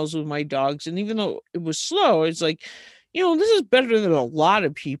 miles with my dogs. And even though it was slow, it's like, this is better than a lot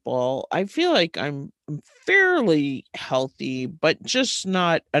of people. I feel like I'm fairly healthy, but just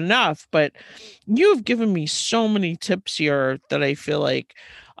not enough. But you've given me so many tips here that I feel like,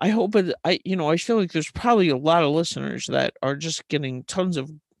 I feel like there's probably a lot of listeners that are just getting tons of,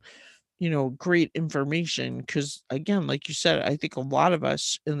 great information. Because again, like you said, I think a lot of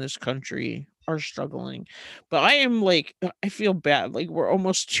us in this country are struggling. But I am like, I feel bad. Like, we're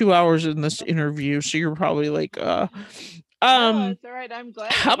almost 2 hours in this interview, so you're probably like, No, um, it's all right. I'm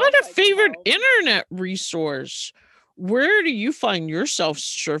glad. I how about hope a I could favorite help. internet resource? Where do you find yourself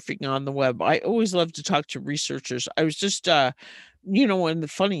surfing on the web? I always love to talk to researchers. I was just, and the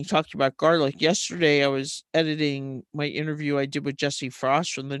funny, you talked about garlic. Yesterday, I was editing my interview I did with Jesse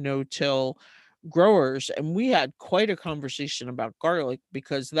Frost from the No Till Growers, and we had quite a conversation about garlic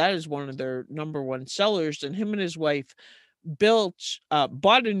because that is one of their number one sellers. And him and his wife bought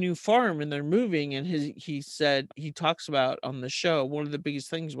a new farm, and they're moving. And he said, he talks about on the show, one of the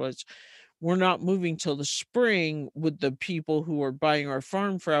biggest things was, we're not moving till the spring with the people who are buying our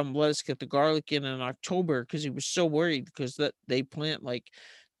farm from. Let us get the garlic in October, because he was so worried, because that they plant like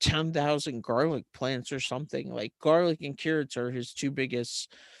 10,000 garlic plants or something. Like, garlic and carrots are his two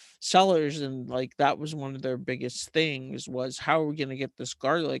biggest sellers, and like that was one of their biggest things, was how are we going to get this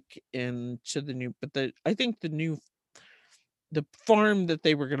garlic into the new. But I think the farm that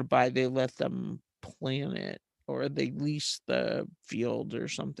they were going to buy, they let them plant it, or they leased the field or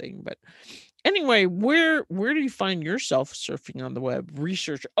something. But anyway, where do you find yourself surfing on the web?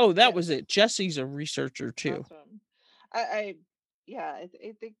 Research. Oh, that Yeah, was it. Jesse's a researcher too. awesome. I yeah, I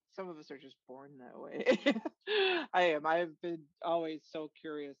think some of us are just born that way. I am. I've been always so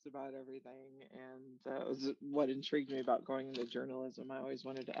curious about everything, and it was what intrigued me about going into journalism. I always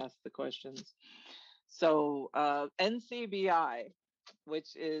wanted to ask the questions. So, NCBI,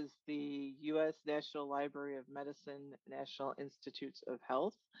 which is the U.S. National Library of Medicine, National Institutes of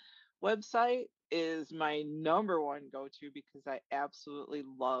Health website, is my number one go to because I absolutely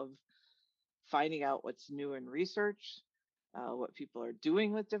love finding out what's new in research, what people are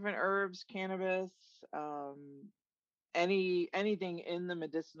doing with different herbs, cannabis, anything in the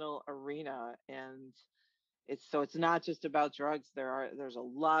medicinal arena. And it's not just about drugs. There's a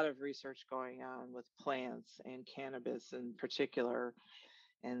lot of research going on with plants and cannabis in particular.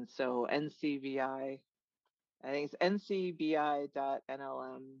 And so I think it's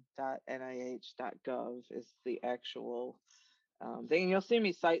ncbi.nlm.nih.gov is the actual thing. You'll see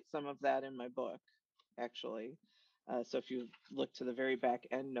me cite some of that in my book, actually. So if you look to the very back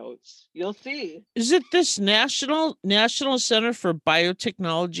end notes, you'll see. Is it this National Center for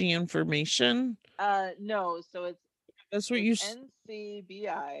Biotechnology Information? No, so it's That's what it's you.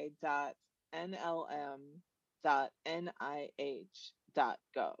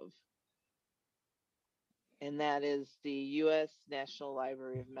 ncbi.nlm.nih.gov, and that is the U.S. National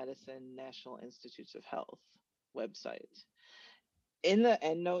Library of Medicine, National Institutes of Health website. In the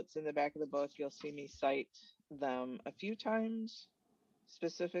end notes in the back of the book, you'll see me cite them a few times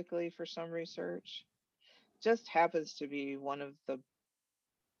specifically for some research. just happens to be one of the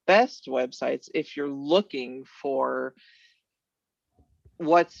best websites if you're looking for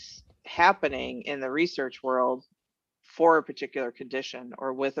what's happening in the research world for a particular condition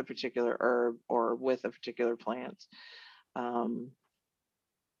or with a particular herb or with a particular plant. Um,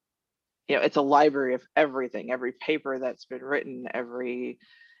 it's a library of everything, every paper that's been written, every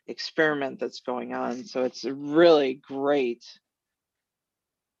experiment that's going on. So it's really great.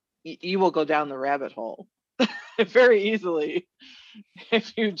 You will go down the rabbit hole very easily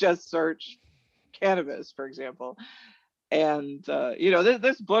if you just search cannabis, for example. And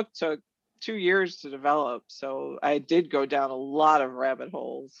this book took 2 years to develop, so I did go down a lot of rabbit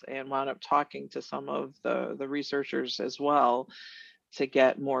holes and wound up talking to some of the researchers as well to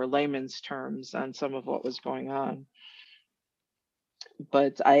get more layman's terms on some of what was going on.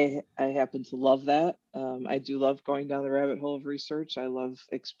 But I happen to love that. I do love going down the rabbit hole of research. I love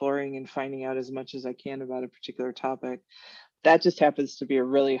exploring and finding out as much as I can about a particular topic. That just happens to be a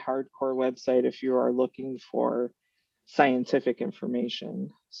really hardcore website if you are looking for scientific information.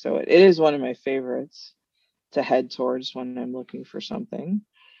 So it is one of my favorites to head towards when I'm looking for something.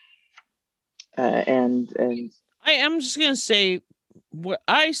 And I am just gonna say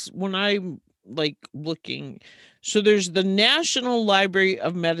when I'm like looking, so there's the National Library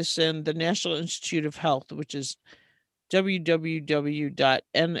of Medicine, the National Institute of Health, which is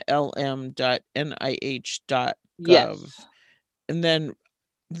www.nlm.nih.gov. yes, And then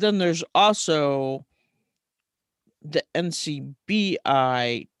there's also the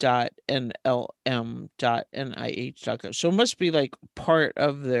ncbi.nlm.nih.gov. So it must be like part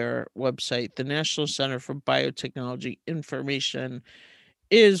of their website. The National Center for Biotechnology Information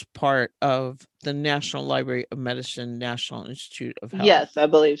is part of the National Library of Medicine, National Institute of Health. yes, I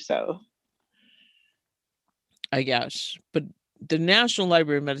believe so. I guess. But the National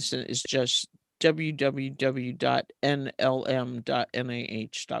Library of Medicine is just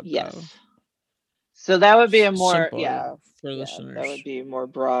www.nlm.nih.gov. Yes. So that would be a more, Simple for that would listeners. be a more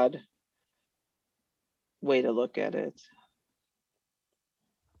broad way to look at it.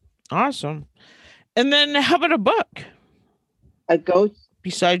 Awesome. And then how about a book? A go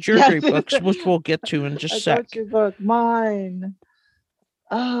Besides your great books, which we'll get to in just a sec. go-to book, mine.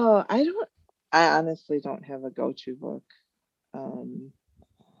 Oh, I honestly don't have a go-to book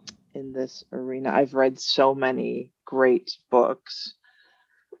in this arena. I've read so many great books.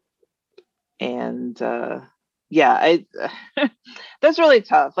 And that's really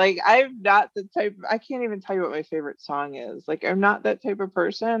tough. Like, I'm not the type, I can't even tell you what my favorite song is. Like, I'm not that type of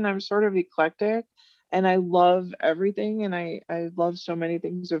person. I'm sort of eclectic and I love everything, and I love so many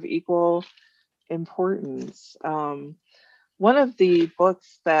things of equal importance. One of the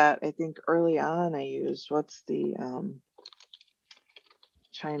books that I think early on I used, what's the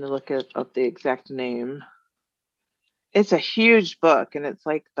trying to look up the exact name. It's a huge book, and it's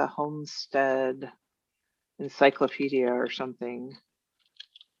like the Homestead Encyclopedia or something.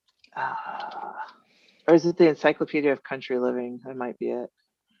 Or is it the Encyclopedia of Country Living? That might be it.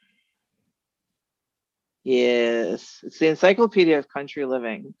 Yes, it's the Encyclopedia of Country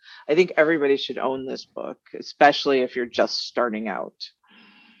Living. I think everybody should own this book, especially if you're just starting out.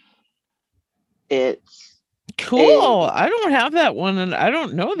 It's cool. I don't have that one, and I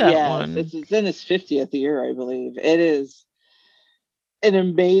don't know that one. It's in its 50th year, I believe. It is an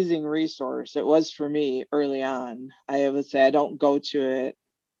amazing resource. It was for me early on. I would say I don't go to it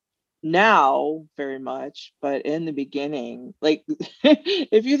now very much, but in the beginning, like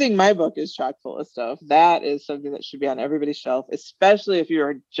if you think my book is chock full of stuff, that is something that should be on everybody's shelf, especially if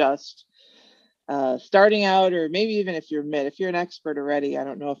you're just starting out, or maybe even if you're mid. If you're an expert already, I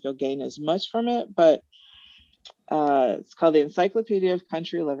don't know if you'll gain as much from it, but it's called the Encyclopedia of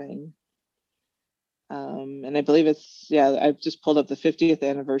Country Living. And I believe I've just pulled up the 50th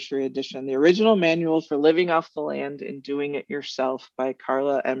anniversary edition, the original manual for living off the land and doing it yourself by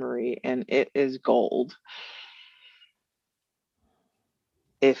Carla Emery, and it is gold.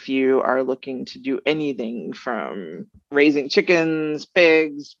 If you are looking to do anything from raising chickens,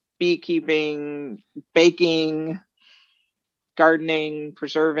 pigs, beekeeping, baking, gardening,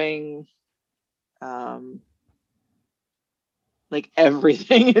 preserving, like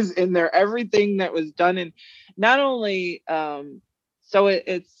everything is in there. Everything that was done, and not only so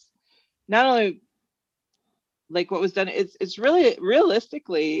it's not only like what was done, it's really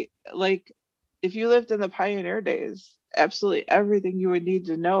realistically, like if you lived in the pioneer days, absolutely everything you would need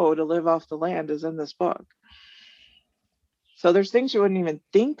to know to live off the land is in this book. So there's things you wouldn't even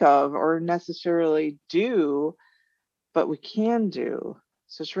think of or necessarily do, but we can do.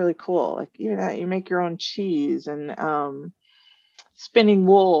 So it's really cool. Like, you make your own cheese, and spinning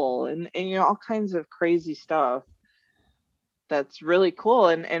wool and you know, all kinds of crazy stuff that's really cool,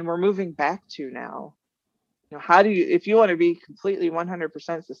 and we're moving back to now. You know, how do you, if you want to be completely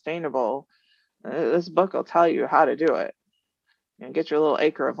 100% sustainable, this book will tell you how to do it. You know, get your little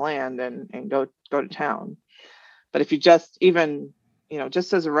acre of land and go to town. But if you just even, you know,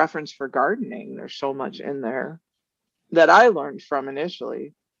 just as a reference for gardening, there's so much in there that I learned from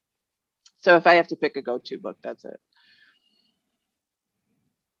initially. So if I have to pick a go-to book, that's it.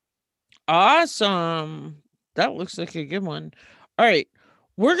 Awesome. That looks like a good one. All right.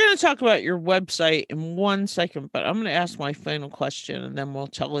 We're going to talk about your website in 1 second, but I'm going to ask my final question and then we'll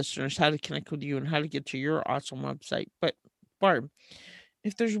tell listeners how to connect with you and how to get to your awesome website. But, Barb,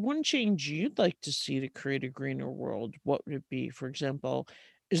 if there's one change you'd like to see to create a greener world, what would it be? For example,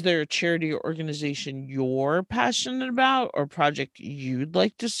 is there a charity or organization you're passionate about or project you'd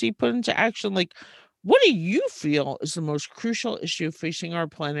like to see put into action? Like, what do you feel is the most crucial issue facing our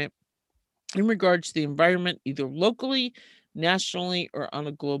planet in regards to the environment, either locally, nationally, or on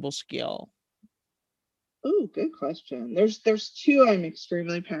a global scale? Oh, good question. There's two I'm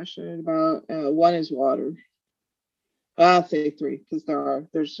extremely passionate about. One is water. I'll say three because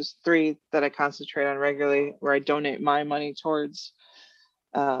there's just three that I concentrate on regularly where I donate my money towards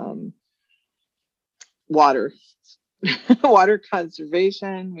um, water. Water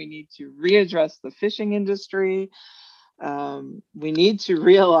conservation. We need to readdress the fishing industry. We need to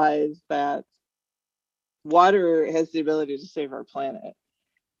realize that water has the ability to save our planet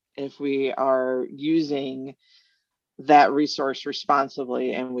if we are using that resource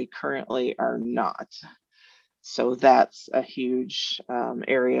responsibly, and we currently are not. So that's a huge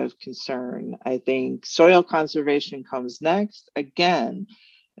area of concern. I think soil conservation comes next. Again,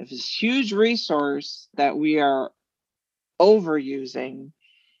 if this huge resource that we are overusing,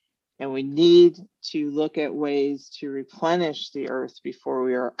 and we need to look at ways to replenish the earth before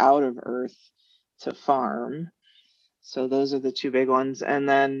we are out of earth to farm. So those are the two big ones. And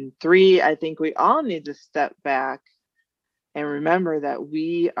then three, I think we all need to step back and remember that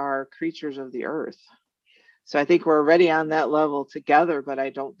we are creatures of the earth. So I think we're already on that level together, but I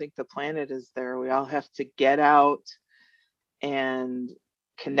don't think the planet is there. We all have to get out and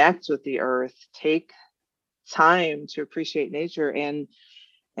connect with the earth, take time to appreciate nature, and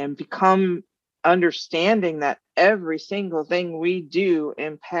become understanding that every single thing we do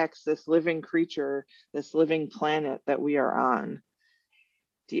impacts this living creature, this living planet that we are on.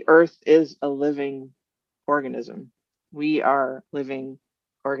 The earth is a living organism. We are living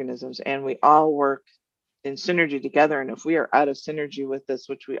organisms, and we all work in synergy together. And if we are out of synergy with this,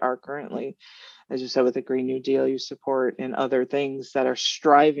 which we are currently, as you said, with the Green New Deal, you support, and other things that are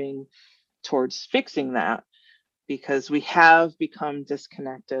striving towards fixing that, because we have become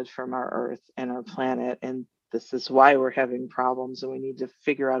disconnected from our earth and our planet. And this is why we're having problems. And we need to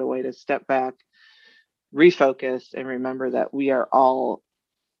figure out a way to step back, refocus, and remember that we're all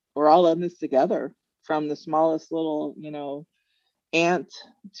in this together, from the smallest little, you know, ant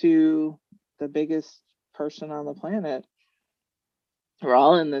to the biggest person on the planet. We're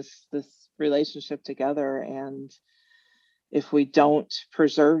all in this relationship together, and if we don't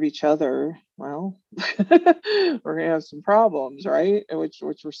preserve each other, well, we're gonna have some problems, right? Which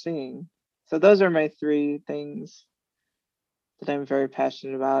we're seeing. So those are my three things that I'm very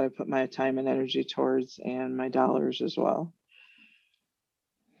passionate about. I put my time and energy towards, and my dollars as well.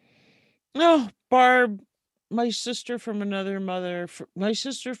 Oh, Barb, my sister from another mother, my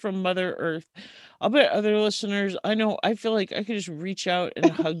sister from Mother Earth. I'll bet other listeners, I know, I feel like I could just reach out and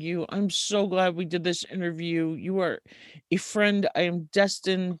hug you. I'm so glad we did this interview. You are a friend I am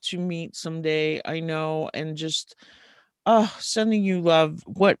destined to meet someday, I know, and just, sending you love.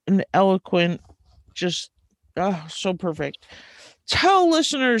 What an eloquent, just, so perfect. Tell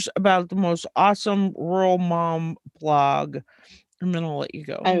listeners about the most awesome rural mom blog. And then I'll let you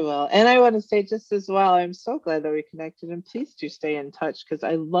go. I will. And I want to say just as well, I'm so glad that we connected, and please do stay in touch, because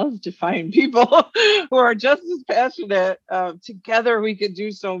I love to find people who are just as passionate. Together we could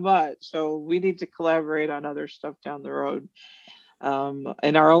do so much. So we need to collaborate on other stuff down the road,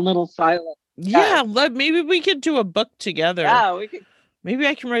 in our own little silence. Yeah, maybe we could do a book together. Yeah, we could. Maybe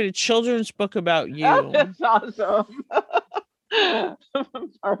I can write a children's book about Oh, you. that's awesome.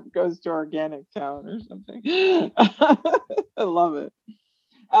 Barb Goes to Organic Town or something. I love it.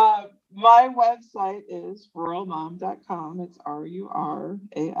 My website is ruralmom.com. It's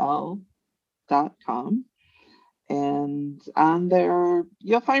rural.com. And on there,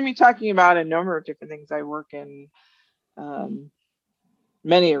 you'll find me talking about a number of different things. I work in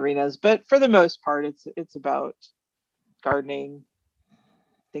many arenas, but for the most part, it's about gardening,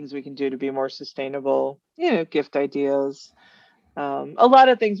 things we can do to be more sustainable, you know, gift ideas, A lot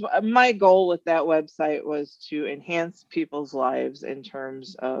of things. My goal with that website was to enhance people's lives in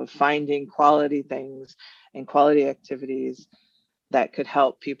terms of finding quality things and quality activities that could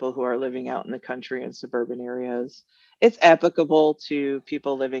help people who are living out in the country and suburban areas. It's applicable to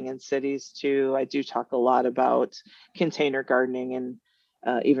people living in cities too. I do talk a lot about container gardening and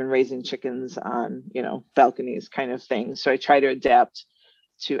even raising chickens on, balconies kind of thing. So I try to adapt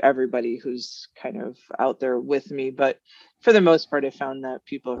to everybody who's kind of out there with me. But for the most part, I found that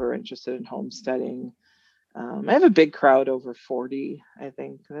people who are interested in homesteading, I have a big crowd over 40, I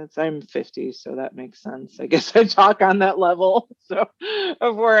think. I'm 50, so that makes sense. I guess I talk on that level so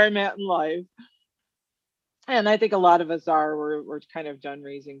of where I'm at in life. And I think a lot of us we're kind of done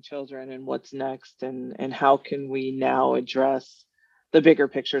raising children and what's next and how can we now address the bigger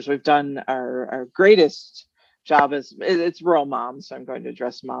pictures. We've done our greatest job as it's rural moms, so I'm going to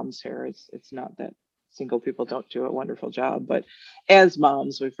address moms here. It's not that single people don't do a wonderful job, but as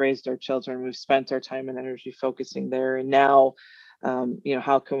moms, we've raised our children, we've spent our time and energy focusing there, and now,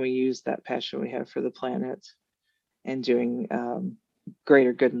 how can we use that passion we have for the planet and doing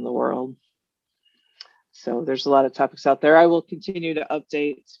greater good in the world? So there's a lot of topics out there. I will continue to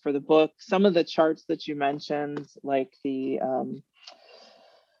update for the book. Some of the charts that you mentioned, like the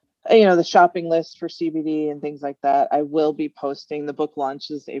shopping list for CBD and things like that, I will be posting. The book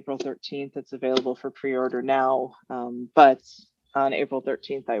launches April 13th. It's available for pre-order now. But on April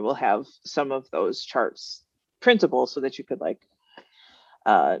 13th, I will have some of those charts printable so that you could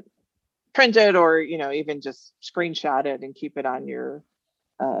print it or, even just screenshot it and keep it on your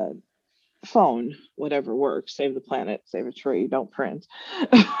phone, whatever works. Save the planet, save a tree, don't print.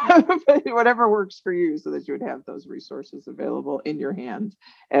 But whatever works for you so that you would have those resources available in your hand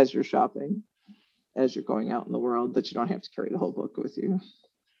as you're shopping, as you're going out in the world, that you don't have to carry the whole book with you.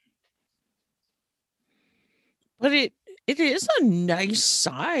 But it is a nice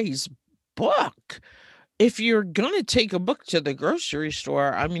size book. If you're gonna take a book to the grocery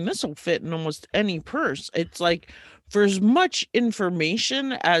store, I mean, this will fit in almost any purse. It's like for as much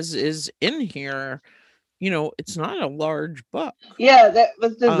information as is in here, it's not a large book. Yeah, that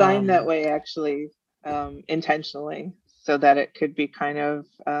was designed that Um, way actually, intentionally, so that it could be kind of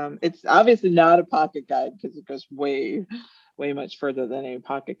it's obviously not a pocket guide because it goes way, way much further than a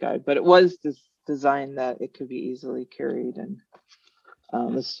pocket guide, but it was designed that it could be easily carried. And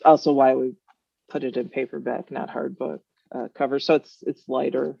it's also why we put it in paperback, not hardbook cover, so it's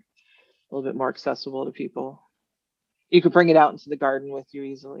lighter, a little bit more accessible to people. You could bring it out into the garden with you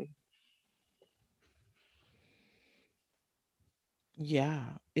easily. yeah,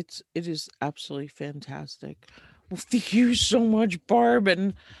 it is absolutely fantastic. Well, thank you so much, Barb,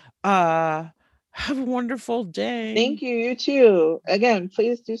 and uh have a wonderful Thank day. you. You too. Again,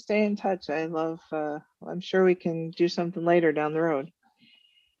 please do stay in touch. I love. I'm sure we can do something later down the road.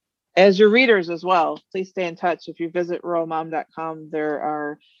 As your readers as well, please stay in touch. If you visit ruralmom.com, there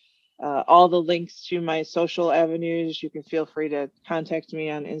are all the links to my social avenues. You can feel free to contact me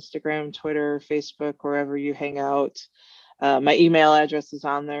on Instagram, Twitter, Facebook, wherever you hang out. My email address is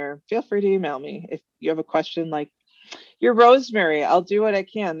on there. Feel free to email me if you have a question like your rosemary. I'll do what I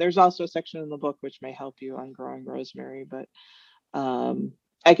can. There's also a section in the book which may help you on growing rosemary, but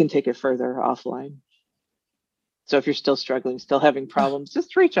I can take it further offline. So if you're still struggling, still having problems,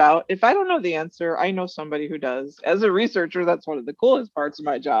 just reach out. If I don't know the answer, I know somebody who does. As a researcher, that's one of the coolest parts of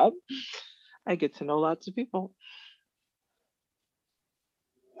my job. I get to know lots of people.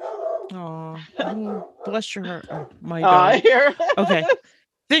 Oh, bless your heart. Oh, my dog. Here. Okay.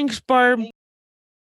 Thanks, Barb.